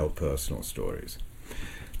they tell personal stories.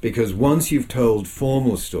 Because once you've told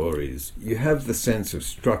formal stories, you have the sense of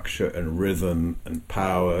structure and rhythm and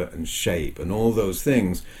power and shape and all those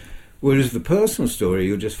things. Whereas the personal story,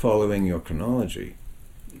 you're just following your chronology.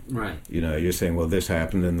 Right. You know, you're saying, well, this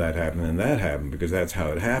happened and that happened and that happened because that's how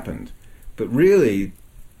it happened. But really,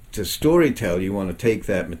 to storytell, you want to take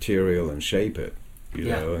that material and shape it, you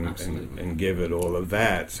know, and give it all of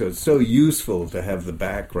that. So it's so useful to have the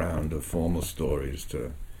background of formal stories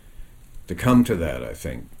to come to that, I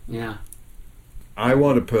think. Yeah. I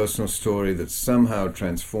want a personal story that's somehow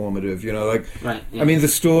transformative, you know, like, right, yeah. I mean, the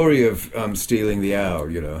story of Stealing the Owl,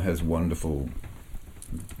 you know, has wonderful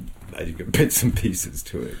bits and pieces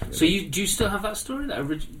to it. So do you still have that story, that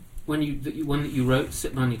one that you wrote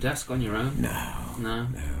sitting on your desk on your own? No,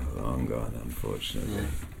 long gone, unfortunately. Yeah.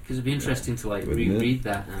 Because it'd be interesting to like reread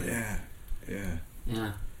that.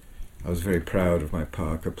 Yeah. I was very proud of my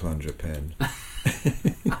Parker plunger pen.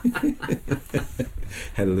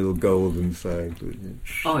 Had a little gold inside.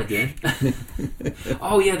 Oh, I did.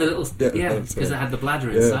 Oh, yeah, the little because it had the bladder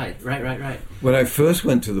inside. Right. When I first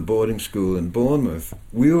went to the boarding school in Bournemouth,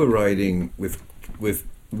 we were writing with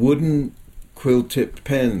wooden quill-tipped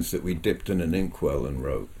pens that we dipped in an inkwell and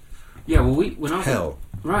wrote. Yeah, well, when I was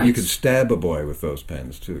right, you could stab a boy with those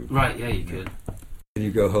pens too. Right, yeah, you could. And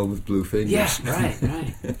you go home with blue fingers. Yeah, right.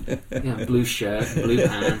 Yeah, blue shirt, blue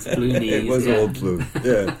pants, blue knees. It was all blue,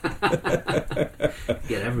 yeah.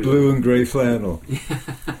 Get everywhere. Blue and grey flannel.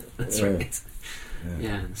 That's right.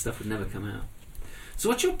 Yeah, and stuff would never come out. So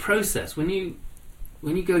what's your process when you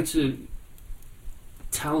go to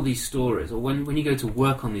tell these stories, or when you go to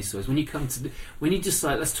work on these stories, when you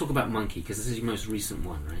decide, let's talk about Monkey, because this is your most recent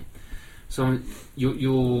one, right? So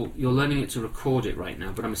you're learning it to record it right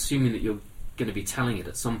now, but I'm assuming that you're going to be telling it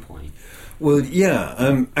at some point. Well,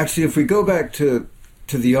 yeah. Actually, if we go back to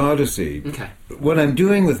the Odyssey, okay. What I'm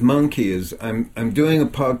doing with Monkey is I'm doing a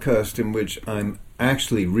podcast in which I'm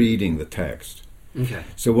actually reading the text. Okay.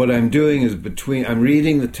 So what I'm doing is I'm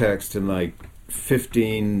reading the text in like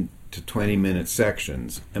 15 to 20 minute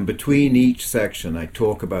sections, and between each section I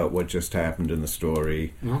talk about what just happened in the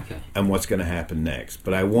story and what's going to happen next.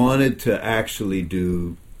 But I wanted to actually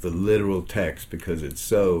do the literal text because it's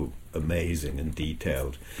so amazing and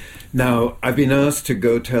detailed. Now, I've been asked to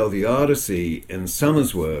go tell the Odyssey in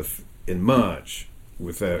Somersworth in March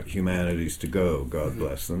with Humanities to Go, God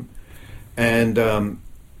bless them. And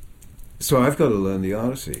so I've got to learn the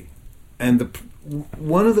Odyssey. And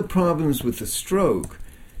one of the problems with the stroke,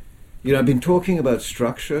 I've been talking about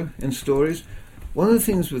structure in stories. One of the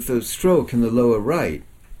things with the stroke in the lower right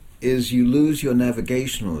is you lose your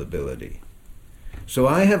navigational ability. So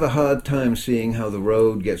I have a hard time seeing how the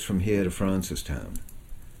road gets from here to Francistown.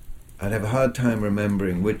 I'd have a hard time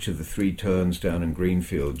remembering which of the 3 turns down in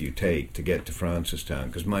Greenfield you take to get to Francistown,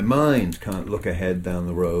 because my mind can't look ahead down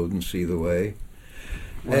the road and see the way.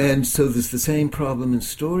 Wow. And so there's the same problem in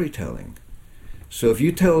storytelling. So if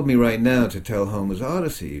you told me right now to tell Homer's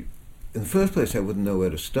Odyssey, in the first place I wouldn't know where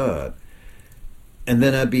to start. And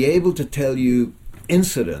then I'd be able to tell you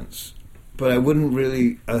incidents, but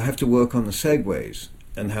I'd have to work on the segues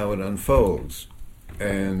and how it unfolds.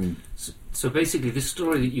 And so basically this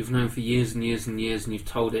story that you've known for years and years and years, and you've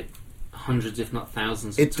told it hundreds if not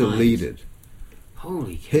thousands of times. It deleted.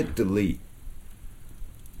 Holy cow. Hit delete.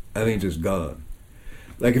 I mean, just gone.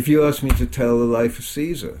 Like if you asked me to tell the life of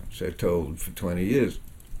Caesar, which I've told for 20 years,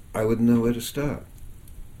 I wouldn't know where to start.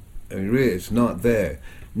 I mean, really, it's not there.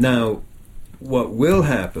 Now, what will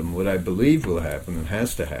happen, what I believe will happen and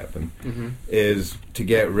has to happen, is to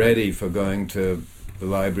get ready for going to the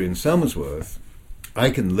library in Somersworth,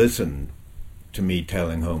 I can listen to me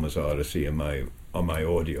telling Homer's Odyssey on my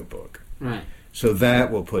audiobook. Right. So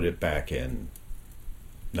that will put it back in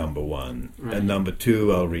number 1. Right. And number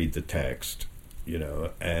 2, I'll read the text,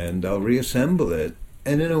 and I'll reassemble it.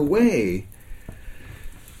 And in a way,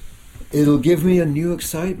 it'll give me a new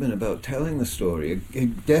excitement about telling the story.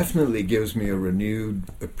 It definitely gives me a renewed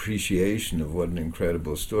appreciation of what an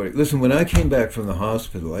incredible story. Listen, when I came back from the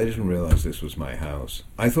hospital, I didn't realize this was my house.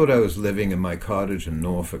 I thought I was living in my cottage in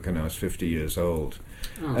Norfolk, and I was 50 years old.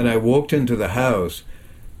 Oh. And I walked into the house,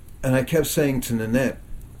 and I kept saying to Nanette,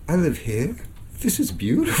 I live here? This is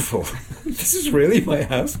beautiful. This is really my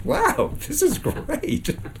house. Wow, this is great.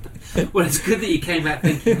 Well, it's good that you came back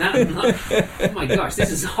thinking that. Oh my gosh, this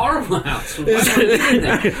is a horrible house. Why am I doing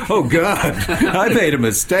that? Oh God, I made a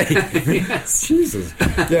mistake. Yes. Jesus.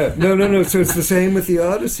 Yeah, no. So it's the same with the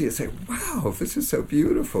Odyssey. It's like, wow, this is so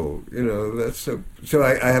beautiful. That's so. So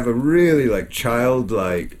I have a really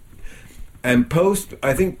childlike. And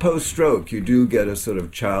I think post-stroke, you do get a sort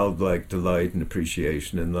of childlike delight and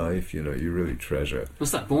appreciation in life. You really treasure.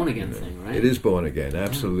 What's that born-again thing, right? It is born-again,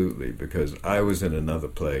 absolutely, because I was in another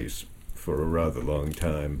place for a rather long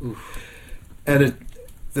time. Oof. And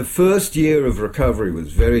the first year of recovery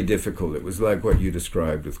was very difficult. It was like what you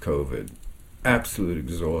described with COVID. Absolute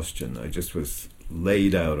exhaustion. I just was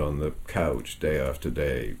laid out on the couch day after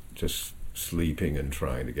day, just sleeping and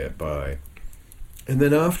trying to get by. And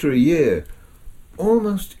then after a year,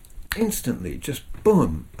 almost instantly, just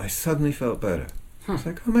boom, I suddenly felt better. It's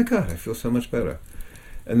like, oh my God, I feel so much better.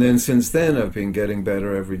 And then since then, I've been getting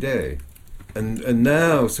better every day. And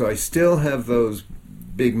now, so I still have those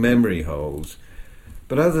big memory holes.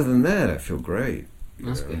 But other than that, I feel great.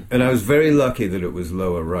 That's good. And I was very lucky that it was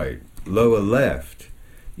lower right. Lower left,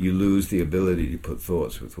 you lose the ability to put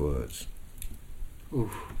thoughts with words.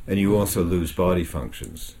 Oof. And you also lose body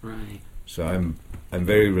functions. Right. So I'm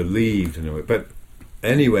very relieved in a way. But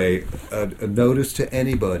anyway, a notice to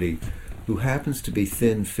anybody who happens to be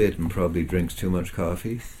thin, fit, and probably drinks too much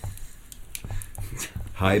coffee.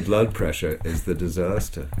 High blood pressure is the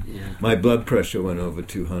disaster. Yeah. My blood pressure went over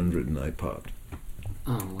 200 and I popped.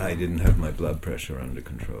 Oh, wow. I didn't have my blood pressure under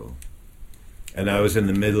control. And I was in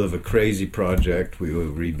the middle of a crazy project. We were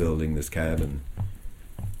rebuilding this cabin.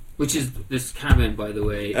 Which is, this cabin, by the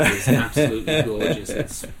way, is absolutely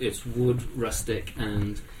gorgeous. It's wood, rustic,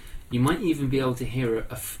 and you might even be able to hear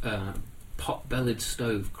a pot-bellied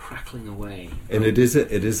stove crackling away. And it is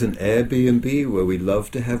an Airbnb where we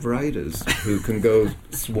love to have writers who can go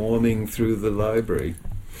swarming through the library.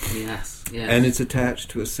 Yes. And it's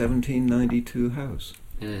attached to a 1792 house.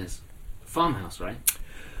 It is. Farmhouse, right?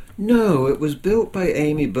 No, it was built by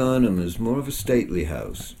Amy Burnham as more of a stately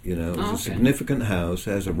house. You know, it was Oh, a okay. significant house.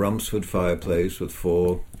 Has a Rumsford fireplace with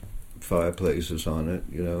 4 fireplaces on it.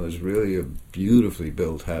 You know, it's really a beautifully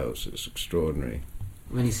built house. It's extraordinary.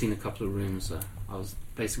 I've only seen a couple of rooms. I was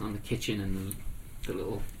basing it on the kitchen and the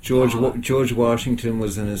little George parlour. George Washington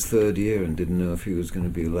was in his 3rd year and didn't know if he was going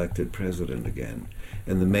to be elected president again.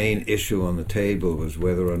 And the main issue on the table was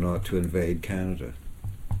whether or not to invade Canada.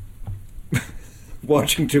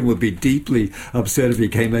 Washington would be deeply upset if he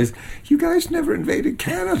came and said, "You guys never invaded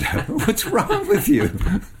Canada. What's wrong with you?"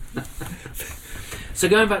 So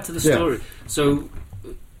going back to the Yeah. story, so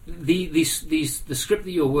the script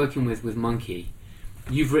that you're working with Monkey,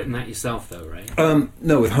 you've written that yourself though, right?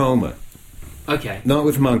 No, with Homer. Okay. Not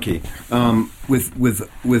with Monkey.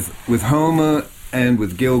 With Homer and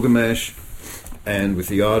with Gilgamesh and with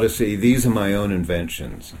the Odyssey, these are my own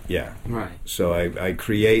inventions. Yeah. Right. So I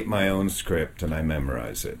create my own script and I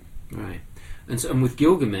memorize it. Right. And with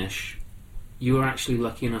Gilgamesh, you were actually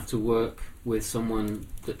lucky enough to work with someone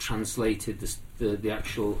that translated the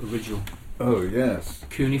actual original Oh, yes.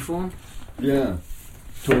 cuneiform. Yeah.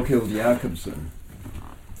 Torkild Jakobsen.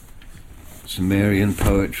 Sumerian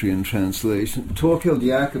poetry and translation. Torkild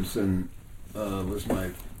Jakobsen was my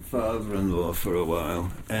father-in-law for a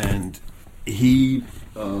while, and he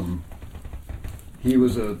was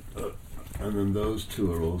and then those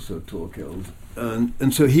two are also Torkild,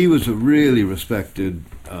 and so he was a really respected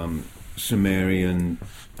Sumerian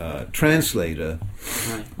translator,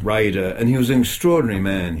 Right. writer, and he was an extraordinary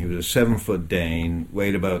man. He was a 7-foot Dane,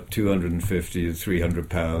 weighed about 250 to 300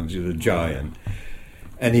 pounds. He was a giant.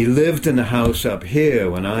 And he lived in a house up here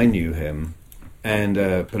when I knew him, and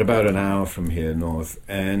but about an hour from here north.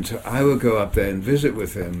 And so I would go up there and visit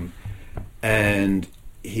with him, and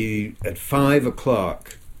he, at 5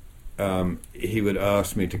 o'clock, he would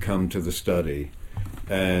ask me to come to the study,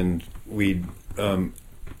 and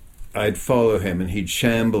I'd follow him, and he'd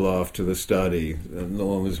shamble off to the study, an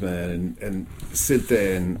enormous man, and sit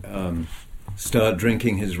there and start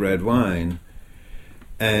drinking his red wine,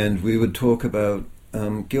 and we would talk about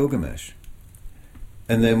Gilgamesh.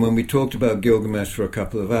 And then when we talked about Gilgamesh for a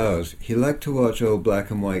couple of hours, he liked to watch old black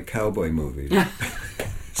and white cowboy movies.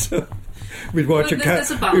 So we'd watch a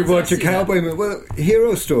cowboy movie. Well,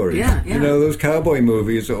 hero stories. Yeah. You know, those cowboy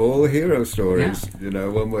movies are all hero stories. Yeah. You know,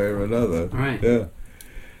 one way or another. Right. Yeah.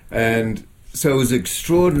 And so it was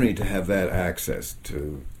extraordinary to have that access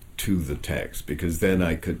to the text, because then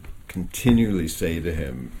I could continually say to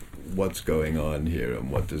him, what's going on here and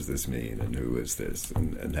what does this mean and who is this,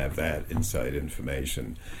 and have that inside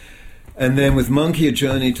information. And then with Monkey, A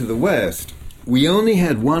Journey to the West, we only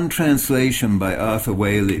had one translation by Arthur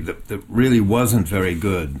Whaley that really wasn't very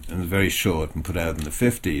good and was very short and put out in the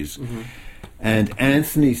 50s. Mm-hmm. And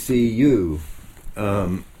Anthony C. Yu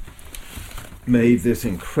made this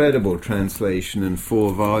incredible translation in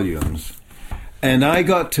 4 volumes. And I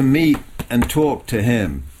got to meet and talk to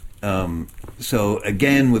him. So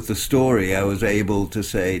again, with the story, I was able to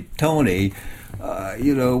say, Tony,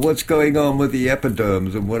 what's going on with the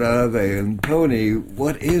epiderms and what are they? And Tony,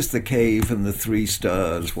 what is the cave and the 3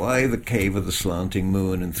 stars? Why the cave of the slanting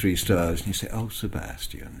moon and 3 stars? And you say, oh,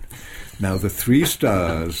 Sebastian, now the 3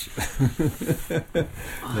 stars.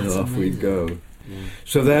 And off we'd go. Yeah.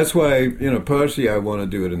 So that's why, partially I want to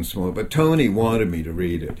do it in small, but Tony wanted me to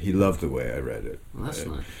read it. He loved the way I read it. Well, that's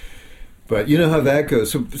nice. But you know how that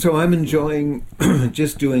goes. So I'm enjoying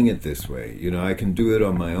just doing it this way. I can do it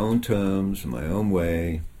on my own terms, my own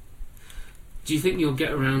way. Do you think you'll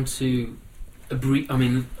get around to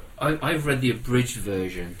I've read the abridged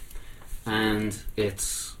version, and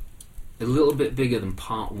it's a little bit bigger than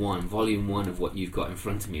part 1, volume 1 of what you've got in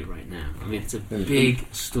front of me right now. I mean, it's a big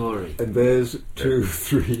story. And there's 2,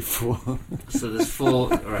 3, 4. So there's 4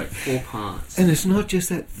 parts. And it's not just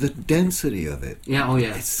that, the density of it. Yeah, oh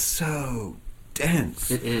yeah. It's so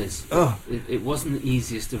dense. It is. Oh. It wasn't the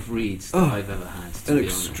easiest of reads that I've ever had, to be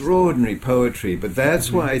honest. Extraordinary poetry, but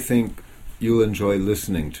that's why I think you'll enjoy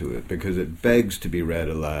listening to it, because it begs to be read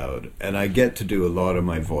aloud, and I get to do a lot of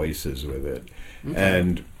my voices with it. Okay.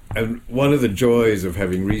 And one of the joys of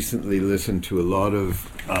having recently listened to a lot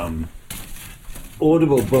of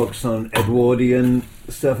Audible books on Edwardian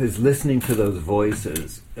stuff is listening to those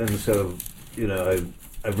voices. And so,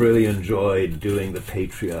 I've really enjoyed doing the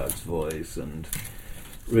patriarch's voice and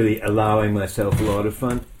really allowing myself a lot of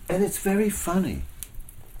fun. And it's very funny.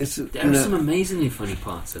 There are some amazingly funny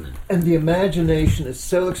parts in it. And the imagination is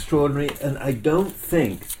so extraordinary, and I don't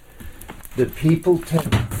think that people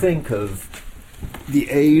tend to think of the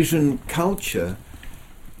Asian culture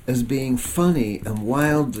as being funny and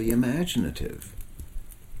wildly imaginative.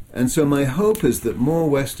 And so my hope is that more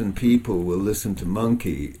Western people will listen to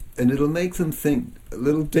Monkey, and it'll make them think a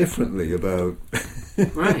little differently about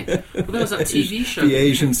right. Well, there was that TV show, the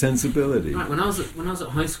Asian sensibility. Right. When I was at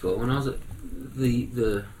high school, when I was at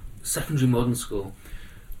the secondary modern school,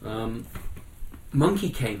 Monkey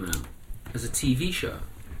came out as a TV show.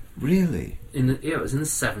 Really? It was in the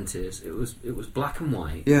 70s. It was black and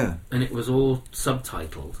white. Yeah. And it was all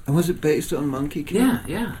subtitled. And was it based on Monkey King?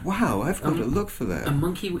 Yeah. Wow, I've got to look for that. And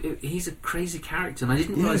Monkey, he's a crazy character, and I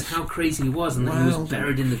didn't realise how crazy he was, and that he was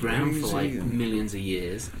buried in the ground for like millions of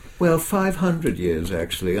years. Well, 500 years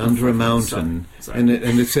actually, under a mountain, Sorry. and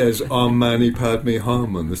it says Om Mani Padme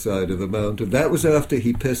Hum on the side of the mountain. That was after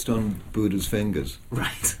he pissed on Buddha's fingers.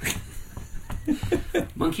 Right.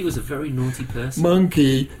 Monkey was a very naughty person.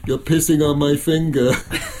 Monkey, you're pissing on my finger,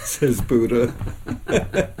 says Buddha.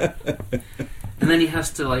 And then he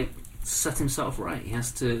has to like set himself right. He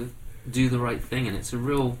has to do the right thing, and it's a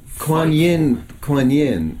real Kuan Yin,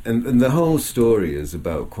 and the whole story is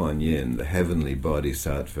about Kuan Yin, the heavenly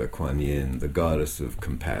bodhisattva Kuan Yin, the goddess of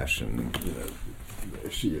compassion. You know,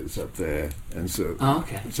 there she is up there, and so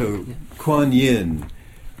Kuan Yin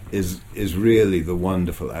is really the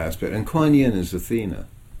wonderful aspect, and Kuan Yin is Athena.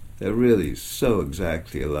 They're really so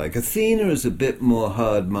exactly alike. Athena is a bit more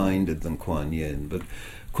hard-minded than Kuan Yin, but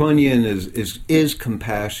Kuan Yin is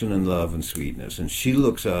compassion and love and sweetness, and she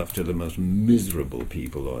looks after the most miserable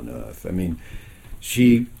people on earth. I mean,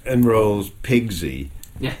 she enrolls Pigsy,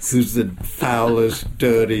 who's the foulest,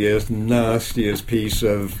 dirtiest, nastiest piece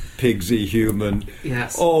of Pigsy human.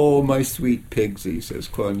 Yes. Oh, my sweet Pigsy, says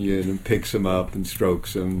Kuan Yin, and picks him up and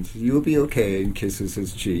strokes him. You'll be okay, and kisses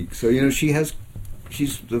his cheek. So, you know, she's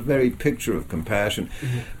the very picture of compassion.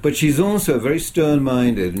 Mm-hmm. But she's also very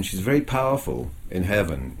stern-minded, and she's very powerful in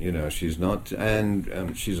heaven. You know, she's not,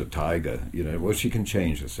 and she's a tiger. You know, well, she can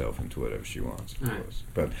change herself into whatever she wants, of course.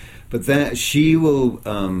 But that she will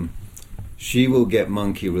get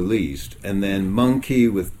Monkey released, and then Monkey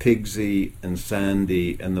with Pigsy and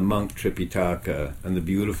Sandy and the monk Tripitaka and the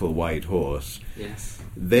beautiful white horse. Yes.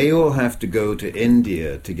 They all have to go to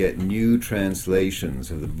India to get new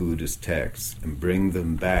translations of the Buddhist texts and bring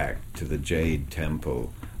them back to the Jade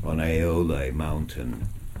Temple on Aole Mountain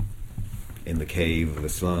in the cave of the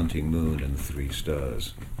slanting moon and the 3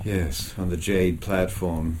 stars. Yes, on the Jade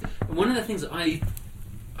platform. And one of the things that I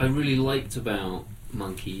really liked about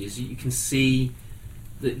Monkey is you can see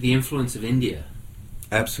the influence of India.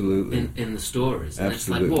 Absolutely. In the stories. And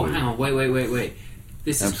Absolutely. it's like, whoa, hang on, wait.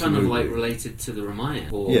 This is kind of like related to the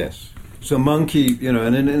Ramayana. Yes. So Monkey, you know,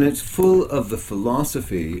 and it's full of the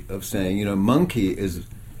philosophy of saying, you know, Monkey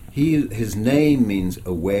his name means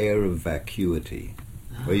aware of vacuity.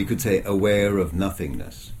 Or you could say aware of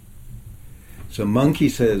nothingness. So Monkey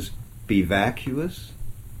says, be vacuous,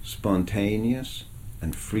 spontaneous,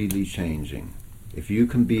 and freely changing. If you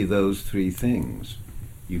can be those 3 things,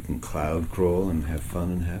 you can cloud crawl and have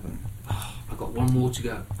fun in heaven. Oh, I've got one more to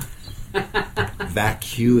go.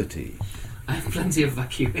 Vacuity. I have plenty of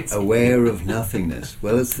vacuity. Aware of nothingness.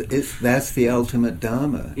 Well, that's the ultimate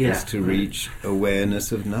Dharma, is to reach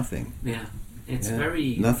awareness of nothing. Yeah. It's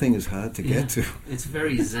very... Nothing is hard to get to. It's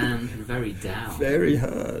very Zen and very Tao. Very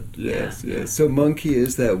hard, yes. So Monkey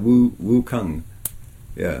is that Wu Kung.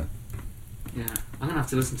 Yeah. Yeah. I'm going to have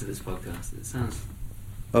to listen to this podcast. It sounds...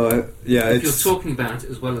 If you're talking about it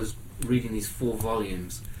as well as reading these 4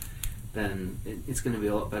 volumes, then it's going to be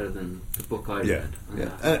a lot better than the book I read.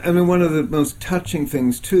 Yeah. I mean, one of the most touching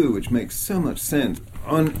things, too, which makes so much sense,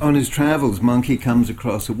 on his travels, Monkey comes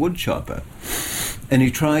across a woodchopper, and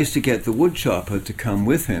he tries to get the woodchopper to come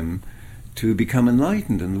with him to become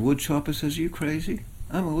enlightened, and the woodchopper says, "You crazy?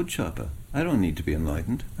 I'm a woodchopper. I don't need to be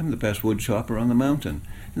enlightened. I'm the best woodchopper on the mountain.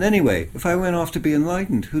 And anyway, if I went off to be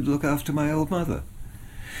enlightened, who'd look after my old mother?"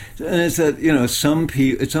 And it's that, you know,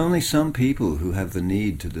 it's only some people who have the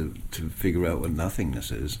need to figure out what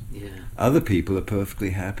nothingness is. Yeah. Other people are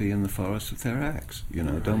perfectly happy in the forest with their axe. You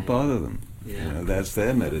know, don't bother them. Yeah. You know, that's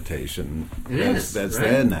their meditation. That's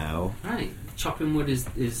there now. Right. Chopping wood is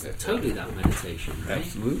totally that meditation, right?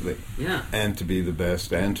 Absolutely. Yeah. And to be the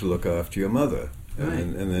best and to look after your mother. Right.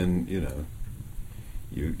 And then, you know,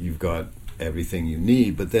 you've got everything you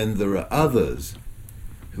need. But then there are others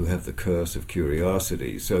who have the curse of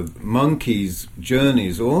curiosity. So Monkey's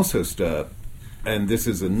journeys also start, and this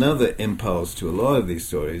is another impulse to a lot of these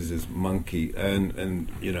stories, is Monkey, and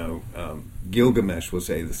you know, Gilgamesh will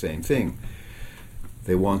say the same thing.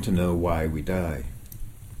 They want to know why we die.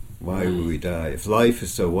 Why will we die? If life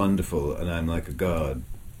is so wonderful and I'm like a god,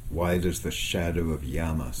 why does the shadow of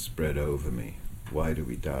Yama spread over me? Why do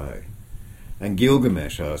we die? And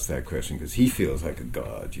Gilgamesh asked that question because he feels like a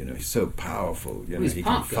god, he's so powerful, he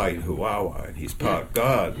can fight Huwawa, and he's part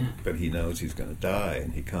god, but he knows he's going to die,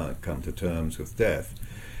 and he can't come to terms with death.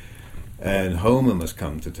 And Homer must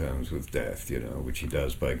come to terms with death, which he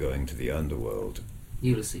does by going to the underworld.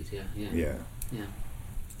 Ulysses, yeah.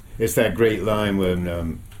 It's that great line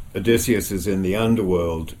when Odysseus is in the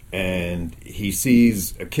underworld and he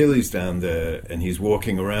sees Achilles down there, and he's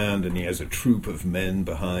walking around and he has a troop of men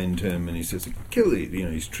behind him, and he says, Achilles,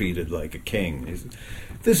 he's treated like a king. He says,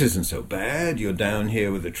 this isn't so bad. You're down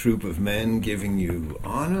here with a troop of men giving you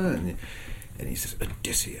honor. And he says,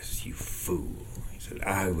 Odysseus, you fool. He said,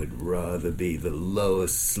 I would rather be the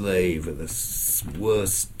lowest slave of the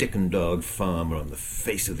worst stick-and-dog farmer on the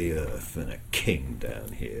face of the earth than a king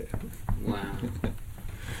down here. Wow.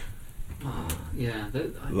 Oh, yeah.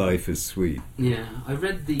 Life is sweet. Yeah, I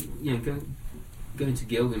read going to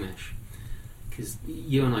Gilgamesh, because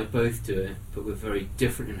you and I both do it, but we're very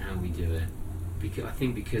different in how we do it. I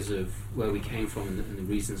think because of where we came from and the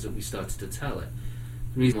reasons that we started to tell it.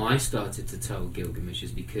 The reason why I started to tell Gilgamesh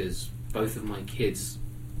is because both of my kids,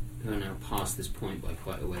 who are now past this point by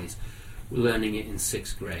quite a ways, were learning it in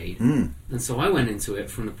 6th grade. And so I went into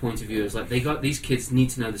it from the point of view as these kids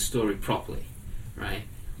need to know the story properly, right?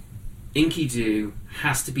 Enkidu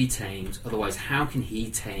has to be tamed, otherwise how can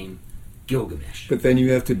he tame Gilgamesh? But then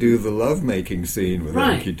you have to do the lovemaking scene with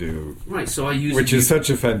Enkidu. Right, so I use... Which is such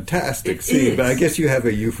a fantastic scene, but I guess you have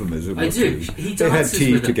a euphemism. I do. They had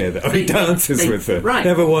tea together. He dances with her. Right. They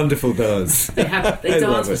have a wonderful dance. They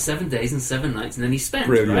dance for 7 days and 7 nights, and then he's spent,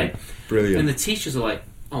 right? Brilliant. And the teachers are like,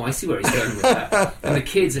 oh, I see where he's going with that. And the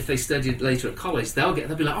kids, if they studied later at college, they'll be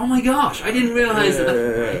like, oh my gosh, I didn't realise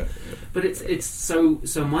that. Right? But it's so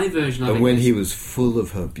my version of it. And when he was full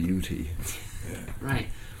of her beauty. Right.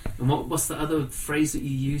 And what's the other phrase that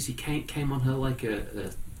you use? He came on her like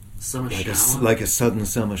a summer shower. Like a sudden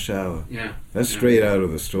summer shower. Yeah. That's straight out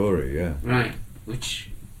of the story, yeah. Right. Which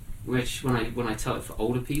when I tell it for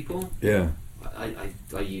older people, I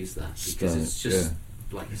use that because it's just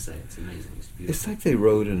like you say, it's amazing. It's beautiful. It's like they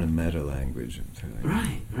wrote in a meta language.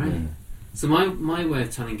 Right. Yeah. So my way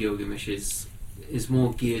of telling Gilgamesh is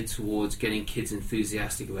more geared towards getting kids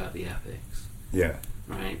enthusiastic about the epics. Yeah.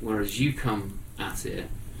 Right. Whereas you come at it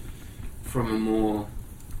from a more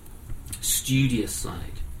studious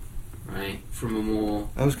side, right? From a more...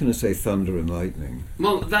 I was going to say thunder and lightning.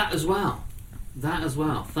 Well, that as well.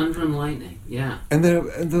 Thunder and lightning, yeah. And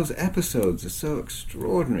those episodes are so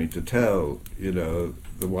extraordinary to tell, the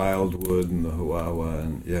Wildwood and the Huwawa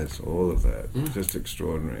and, yes, all of that. Yeah. Just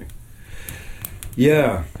extraordinary.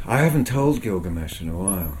 Yeah, I haven't told Gilgamesh in a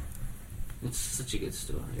while. It's such a good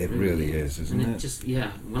story. It really is, isn't and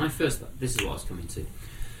it? When I first... This is what I was coming to.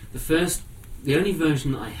 The only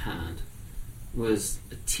version that I had was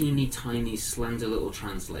a teeny tiny slender little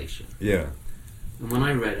translation. Yeah. And when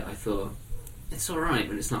I read it, I thought, it's all right,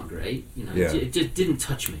 but it's not great. Yeah. It just didn't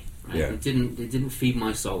touch me. Right? Yeah. It didn't feed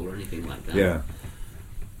my soul or anything like that. Yeah.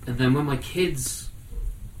 And then when my kids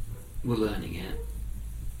were learning it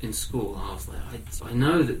in school, I was like, I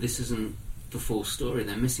know that this isn't the full story.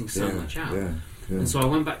 They're missing so much out. Yeah. And so I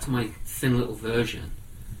went back to my thin little version,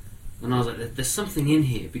 and I was like, there's something in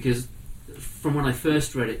here, because from when I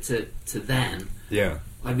first read it to then,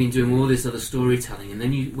 I've been doing all this other storytelling, and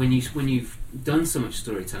then when you've done so much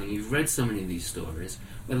storytelling, you've read so many of these stories,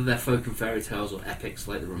 whether they're folk and fairy tales or epics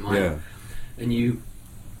like the Ramayana, and you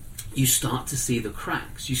start to see the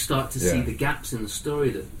cracks, you start to see the gaps in the story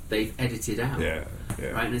that they've edited out, right?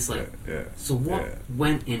 And it's like, so what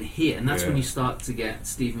went in here? And that's when you start to get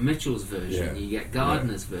Stephen Mitchell's version, you get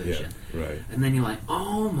Gardner's version, right? And then you're like,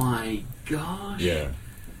 oh my gosh,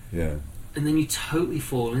 and then you totally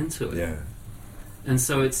fall into it, and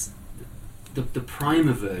so it's the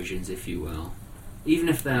primer versions, if you will, even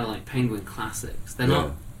if they're like Penguin classics, they're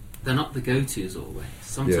not the go-tos always.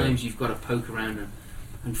 Sometimes you've got to poke around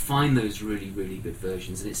and find those really, really good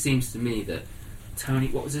versions. And it seems to me that Tony...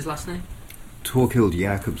 What was his last name? Torkild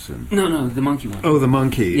Jacobson. No, the monkey one. Oh, the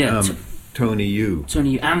monkey. Yeah. Tony Yu.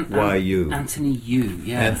 Tony Yu. Y-U. Anthony Yu,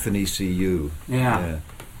 yeah. Anthony C.U. Yeah.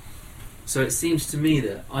 So it seems to me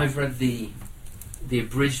that I've read the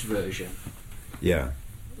abridged version. Yeah.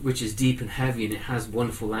 Which is deep and heavy, and it has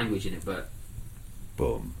wonderful language in it, but...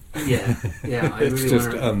 Boom. Yeah. I it's really just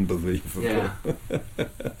unbelievable. Yeah. It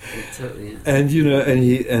totally is.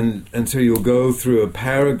 And and so you'll go through a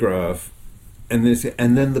paragraph, and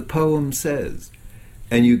then the poem says,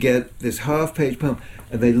 and you get this half-page poem,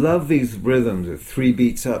 and they love these rhythms of 3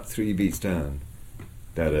 beats up, 3 beats down,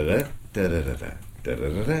 da da da da da da da da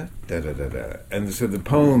da da da da da da, and so the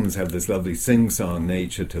poems have this lovely sing-song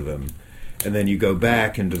nature to them, And then you go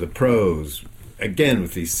back into the prose, again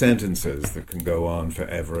with these sentences that can go on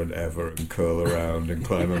forever and ever and curl around and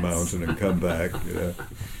climb a mountain and come back. You know.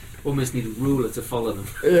 Almost need a ruler to follow them.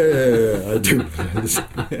 Yeah, I do.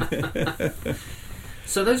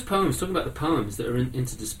 So those poems, talking about the poems that are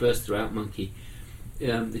interdispersed throughout Monkey,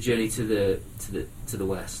 the journey to the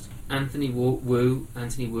west. Anthony Wu,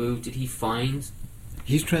 did he find?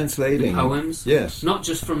 He's translating poems. Yes, not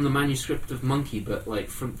just from the manuscript of Monkey, but like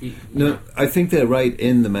from the. No, I think they're right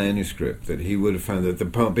in the manuscript that he would have found that the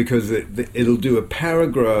poem, because it'll do a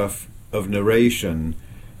paragraph of narration,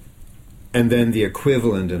 and then the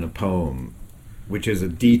equivalent in a poem, which is a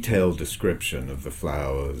detailed description of the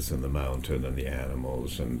flowers and the mountain and the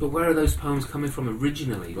animals. But where are those poems coming from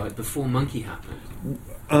originally, like before Monkey happened?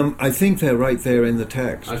 I think they're right there in the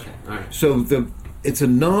text. Okay, all right. So it's a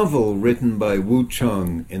novel written by Wu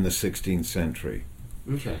Cheng in the 16th century.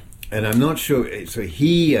 Okay. And I'm not sure, so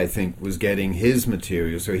he, I think, was getting his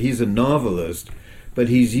material. So he's a novelist, but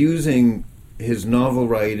he's using his novel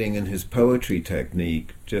writing and his poetry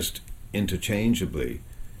technique just interchangeably.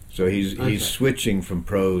 So he's switching from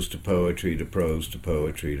prose to poetry to prose to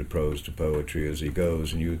poetry to prose to poetry as he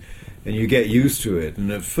goes, and you get used to it.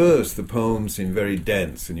 And at first the poems seem very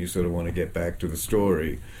dense, and you sort of want to get back to the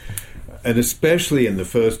story. And especially in the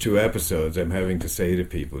first 2 episodes, I'm having to say to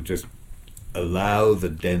people, just allow the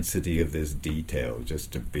density of this detail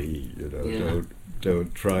just to be.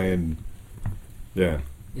 Don't try and Yeah.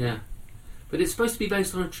 But it's supposed to be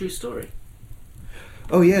based on a true story.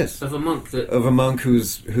 Oh yes, of a monk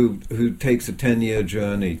who takes a 10-year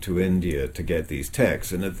journey to India to get these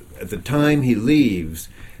texts, and at the time he leaves,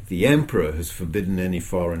 the emperor has forbidden any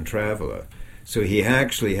foreign traveler, so he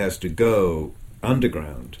actually has to go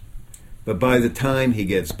underground. But by the time he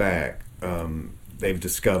gets back, they've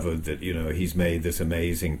discovered that he's made this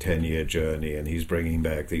amazing 10-year journey, and he's bringing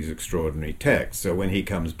back these extraordinary texts. So when he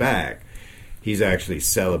comes back, he's actually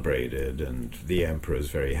celebrated, and the emperor is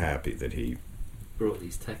very happy that he brought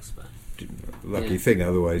these texts back. Lucky thing,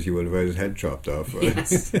 otherwise you would have had his head chopped off. Right?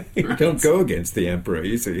 Yes, right. Don't go against the emperor,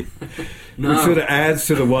 you see. No. It sort of adds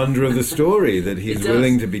to the wonder of the story that he's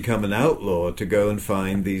willing to become an outlaw to go and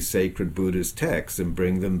find these sacred Buddhist texts and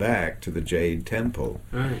bring them back to the Jade Temple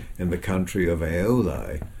in the country of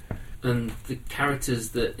Aeolai. And the characters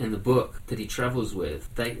that in the book that he travels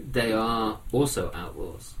with, they are also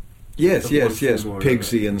outlaws. Yes.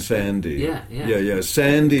 Pigsy and Sandy. Yeah.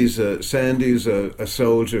 Sandy's a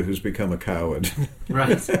soldier who's become a coward.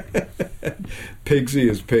 Right. Pigsy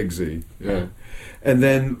is Pigsy. Yeah. And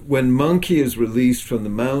then when Monkey is released from the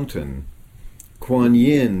mountain, Kuan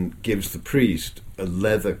Yin gives the priest a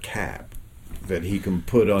leather cap that he can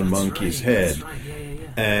put on Monkey's head. That's right. Yeah.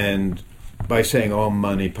 And by saying Om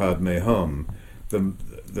Mani Padme Hum,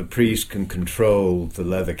 the priest can control the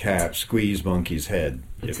leather cap, squeeze Monkey's head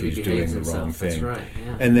if he's doing the wrong thing. That's right,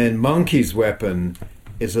 yeah. And then Monkey's weapon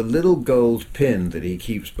is a little gold pin that he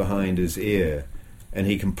keeps behind his ear, and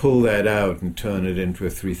he can pull that out and turn it into a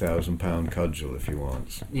 3,000-pound cudgel if he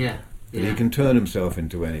wants. Yeah. But he can turn himself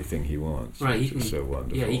into anything he wants. Right, it's so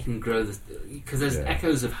wonderful. Yeah, he can grow because there's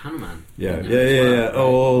echoes of Hanuman. Yeah.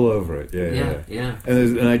 All over it. Yeah.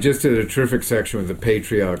 And I just did a terrific section with the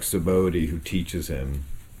patriarch Subodhi, who teaches him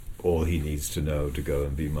all he needs to know to go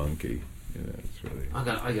and be Monkey. It's really. I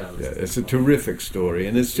got. Yeah, it's a terrific story,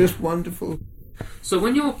 and it's just wonderful. So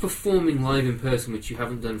when you're performing live in person, which you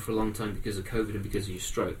haven't done for a long time because of COVID and because of your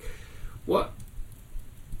stroke, what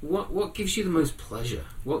gives you the most pleasure?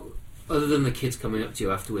 What, other than the kids coming up to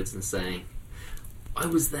you afterwards and saying, "I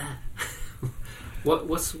was there." What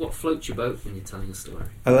floats your boat when you're telling a story?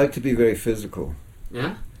 I like to be very physical.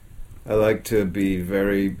 Yeah. I like to be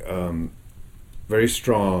very, very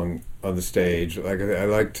strong on the stage. I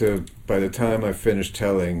like to. By the time I finish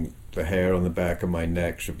telling, the hair on the back of my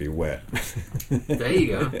neck should be wet. There you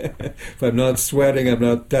go. If I'm not sweating, I'm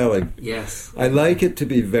not telling. Yes. I like it to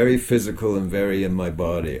be very physical and very in my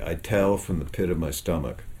body. I tell from the pit of my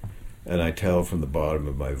stomach, and I tell from the bottom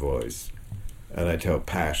of my voice, and I tell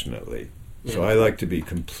passionately. Yeah. So I like to be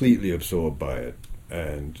completely absorbed by it,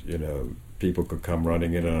 and people could come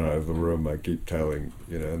running in and out of the room. I keep telling,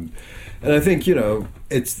 and I think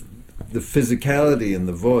it's the physicality in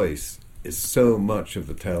the voice is so much of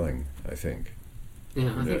the telling, I think.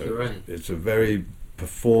 Yeah, I think you're right. It's a very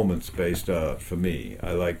performance-based art for me.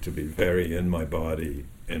 I like to be very in my body,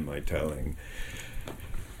 in my telling.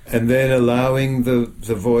 And then allowing the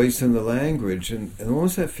voice and the language, and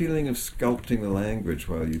almost that feeling of sculpting the language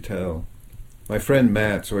while you tell. My friend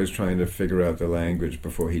Matt's always trying to figure out the language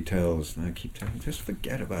before he tells, and I keep telling him, just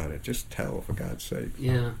forget about it, just tell, for God's sake.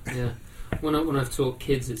 Yeah. When I've taught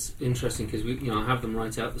kids, it's interesting because I have them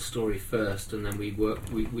write out the story first, and then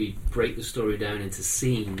we break the story down into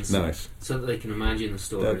scenes. Nice. So that they can imagine the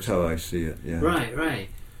story. That's how I see it. Yeah. Right.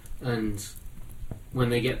 And when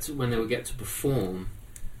they would get to perform,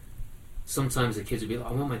 sometimes the kids would be like,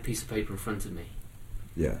 "I want my piece of paper in front of me."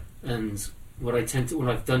 Yeah. And what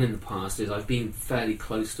I've done in the past is I've been fairly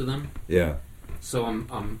close to them. Yeah. So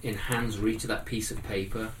I'm in hand's reach of that piece of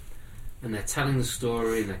paper, and they're telling the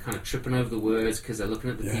story, and they're kind of tripping over the words because they're looking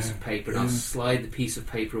at the piece of paper, and I'll slide the piece of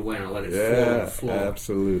paper away and I'll let it fall on the floor.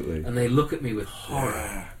 Absolutely. And they look at me with horror.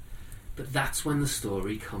 Yeah. But that's when the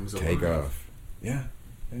story comes alive. Take off. Yeah.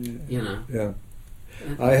 You know. Yeah.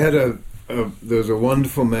 I had there was a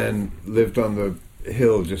wonderful man lived on the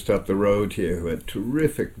hill just up the road here who had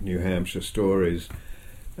terrific New Hampshire stories,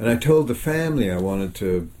 and I told the family I wanted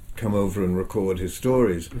to come over and record his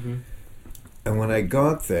stories. Mm-hmm. And when I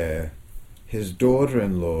got there, his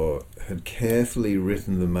daughter-in-law had carefully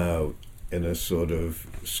written them out in a sort of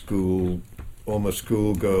almost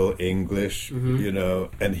schoolgirl English,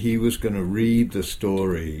 and he was going to read the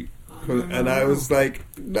story. And I was like,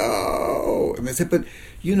 no. And they said, but,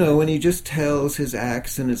 when he just tells his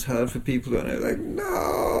accent, it's hard for people to... And I was like,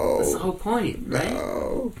 no. That's the whole point, right?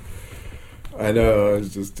 No. I know, I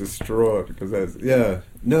was just distraught because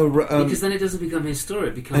because then it doesn't become his story.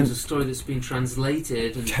 It becomes a story that's been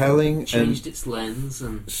translated and changed its lens.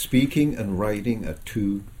 And speaking and writing are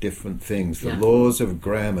two different things. The laws of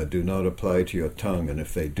grammar do not apply to your tongue, and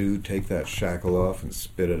if they do, take that shackle off and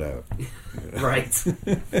spit it out. Right.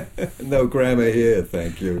 No grammar here,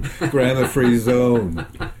 thank you. Grammar-free zone.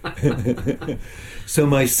 So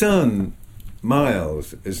my son...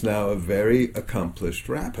 Miles is now a very accomplished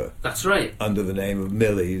rapper. That's right. Under the name of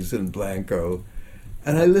Millies and Blanco.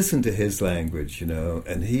 And I listen to his language,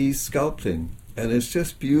 and he's sculpting. And it's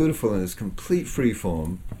just beautiful, and it's complete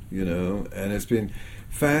freeform, and it's been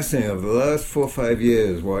fascinating over the last 4 or 5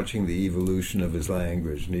 years watching the evolution of his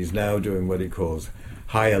language. And he's now doing what he calls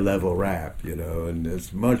higher level rap, and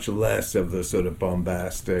it's much less of the sort of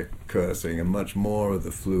bombastic cursing and much more of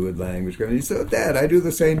the fluid language. I mean, he said, Dad, I do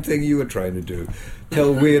the same thing you were trying to do.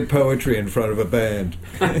 Tell weird poetry in front of a band.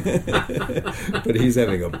 But he's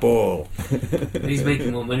having a ball. He's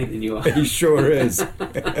making more money than you are. He sure is.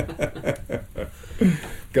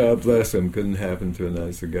 God bless him. Couldn't happen to a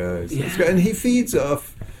nicer guy. So and he feeds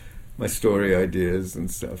off my story ideas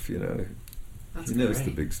and stuff, That's he knows great.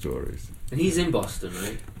 the big stories. And he's in Boston,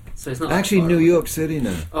 right? So it's not actually New York City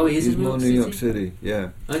now. Oh, he's in more New York City.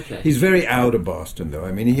 Yeah. Okay. He's very out of Boston, though.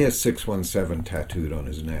 I mean, he has 617 tattooed on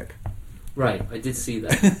his neck. Right, I did see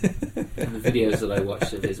that in the videos that I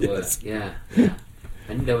watched of his work. Yeah.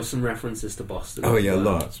 And there were some references to Boston. Oh yeah,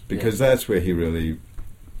 lots, because that's where he really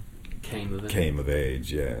came of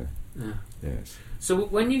age. Yeah. Yes. So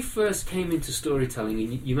when you first came into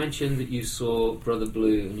storytelling, you mentioned that you saw Brother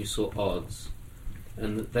Blue and you saw Odds,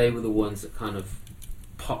 and that they were the ones that kind of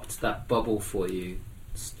popped that bubble for you,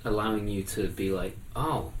 allowing you to be like,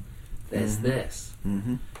 oh, there's this.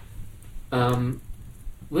 Mm-hmm.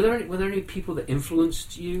 Were there any people that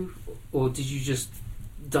influenced you, or did you just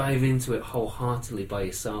dive into it wholeheartedly by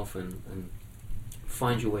yourself and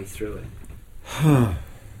find your way through it?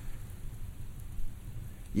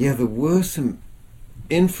 Yeah, there were some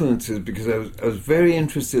influences because I was very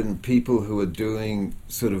interested in people who were doing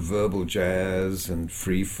sort of verbal jazz and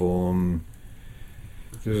freeform.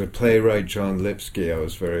 There was a playwright, John Lipsky, I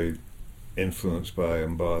was very influenced by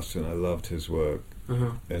in Boston. I loved his work.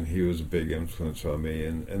 And he was a big influence on me.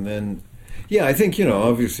 And then, I think,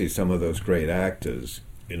 obviously some of those great actors,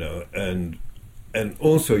 and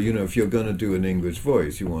also, if you're going to do an English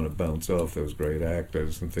voice, you want to bounce off those great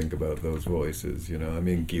actors and think about those voices, I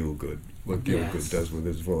mean, Gielgud, what Gielgud does with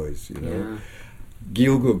his voice,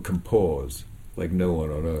 Gielgud can pause like no one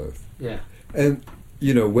on earth. Yeah. And,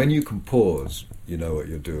 when you can pause, you know what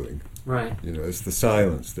you're doing. Right. It's the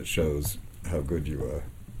silence that shows how good you are.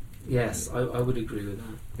 Yes, I would agree with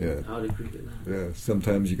that. Yeah. I would agree with that. Yeah,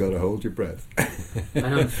 sometimes you got to hold your breath. I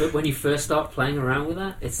know, when you first start playing around with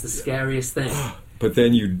that, it's the scariest thing. But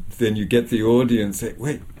then you get the audience say,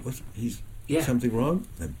 wait, he's something wrong?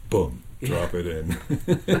 Then boom, drop it in.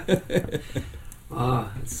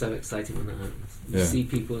 It's so exciting when that happens. You see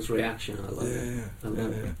people's reaction. I love it. I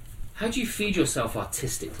love it. How do you feed yourself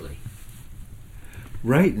artistically?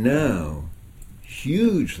 Right now,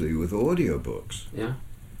 hugely with audiobooks. Yeah.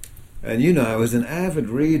 And I was an avid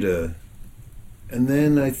reader, and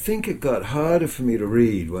then I think it got harder for me to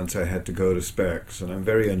read once I had to go to specs, and I'm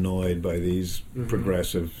very annoyed by these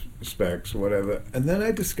progressive specs or whatever. And then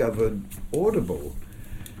I discovered Audible,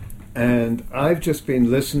 and I've been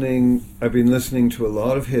listening to a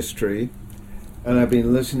lot of history, And I've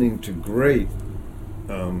been listening to great,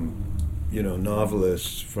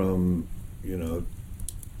 novelists from,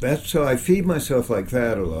 that's how I feed myself like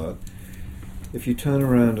that a lot. If you turn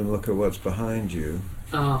around and look at what's behind you.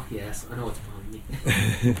 Oh, yes, I know what's behind me.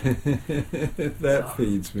 That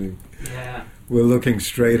feeds me. Yeah. We're looking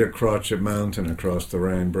straight at Crotchet Mountain across the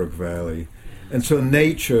Rhinebrook Valley. And so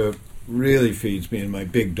nature really feeds me and my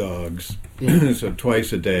big dogs. Yeah. So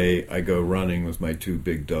twice a day I go running with my 2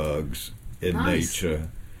 big dogs in nature.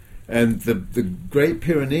 And the Great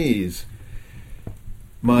Pyrenees,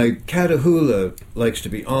 my Catahoula likes to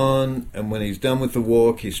be on, and when he's done with the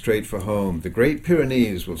walk, he's straight for home. The Great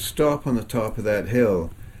Pyrenees will stop on the top of that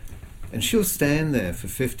hill, and she'll stand there for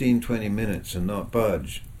 15, 20 minutes and not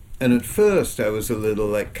budge. And at first I was a little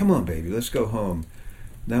like, come on, baby, let's go home.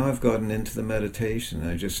 Now I've gotten into the meditation.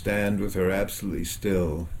 I just stand with her absolutely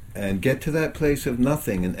still and get to that place of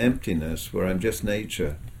nothing and emptiness where I'm just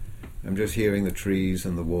nature. I'm just hearing the trees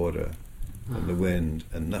and the water and the wind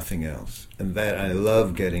and nothing else. And that I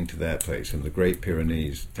love getting to that place, and the Great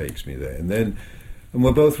Pyrenees takes me there. And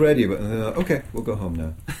we're both ready, but then, okay, we'll go home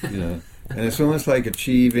now. And it's almost like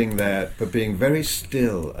achieving that, but being very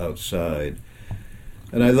still outside.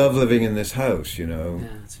 And I love living in this house, the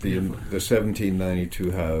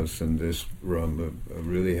 1792 house and this room are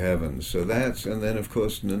really heaven. So that's, and then of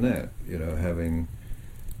course Nanette, having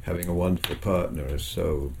a wonderful partner is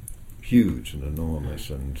so huge and enormous,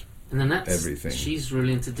 and Nanette's, everything. She's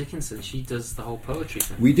really into Dickinson. She does the whole poetry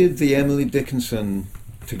thing. We did the Emily Dickinson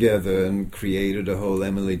together and created a whole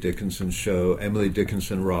Emily Dickinson show, Emily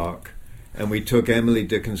Dickinson Rock. And we took Emily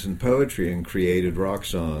Dickinson poetry and created rock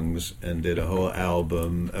songs and did a whole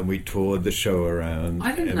album, and we toured the show around.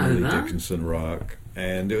 I didn't Emily know that. Dickinson Rock.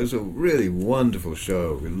 And it was a really wonderful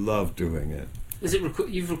show. We loved doing it. Is it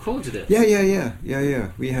you've recorded it?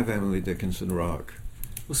 Yeah. We have Emily Dickinson Rock.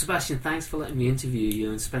 Well, Sebastian, thanks for letting me interview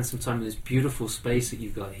you and spend some time in this beautiful space that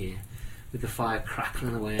you've got here, with the fire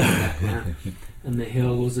crackling away in the background and the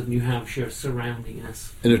hills of New Hampshire surrounding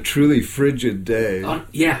us. In a truly frigid day.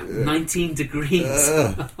 19 degrees.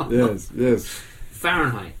 Yes.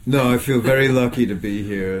 Fahrenheit. No, I feel very lucky to be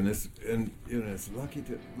here, and it's lucky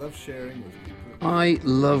to love sharing with people. I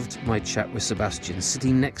loved my chat with Sebastian,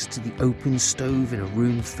 sitting next to the open stove in a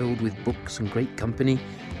room filled with books and great company.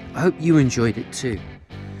 I hope you enjoyed it too.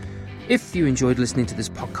 If you enjoyed listening to this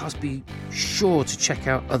podcast, be sure to check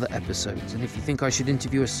out other episodes. And if you think I should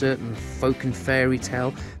interview a certain folk and fairy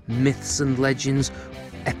tale, myths and legends,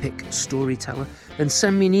 epic storyteller, then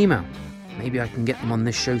send me an email. Maybe I can get them on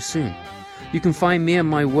this show soon. You can find me and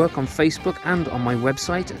my work on Facebook and on my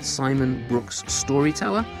website at Simon Brooks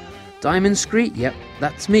Storyteller. Diamond Street, yep,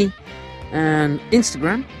 that's me. And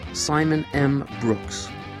Instagram, Simon M. Brooks.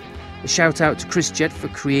 A shout out to Chris Jett for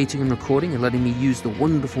creating and recording and letting me use the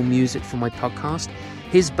wonderful music for my podcast.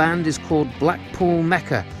 His band is called Blackpool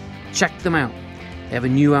Mecca. Check them out. They have a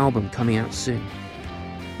new album coming out soon.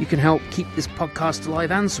 You can help keep this podcast alive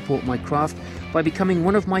and support my craft by becoming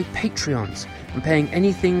one of my Patreons and paying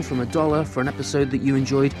anything from $1 for an episode that you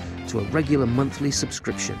enjoyed to a regular monthly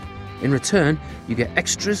subscription. In return, you get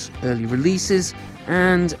extras, early releases,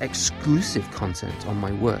 and exclusive content on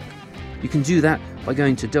my work. You can do that by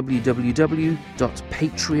going to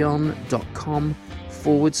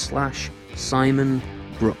www.patreon.com/Simon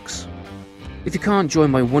Brooks. If you can't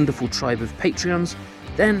join my wonderful tribe of Patreons,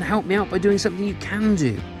 then help me out by doing something you can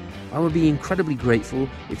do. I would be incredibly grateful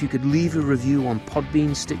if you could leave a review on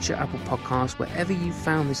Podbean, Stitcher, Apple Podcasts, wherever you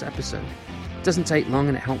found this episode. It doesn't take long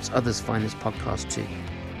and it helps others find this podcast too.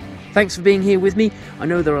 Thanks for being here with me. I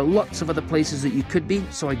know there are lots of other places that you could be,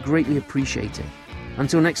 so I greatly appreciate it.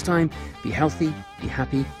 Until next time, be healthy, be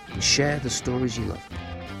happy, and share the stories you love.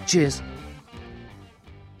 Cheers.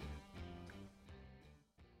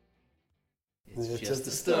 It's just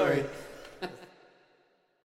a story.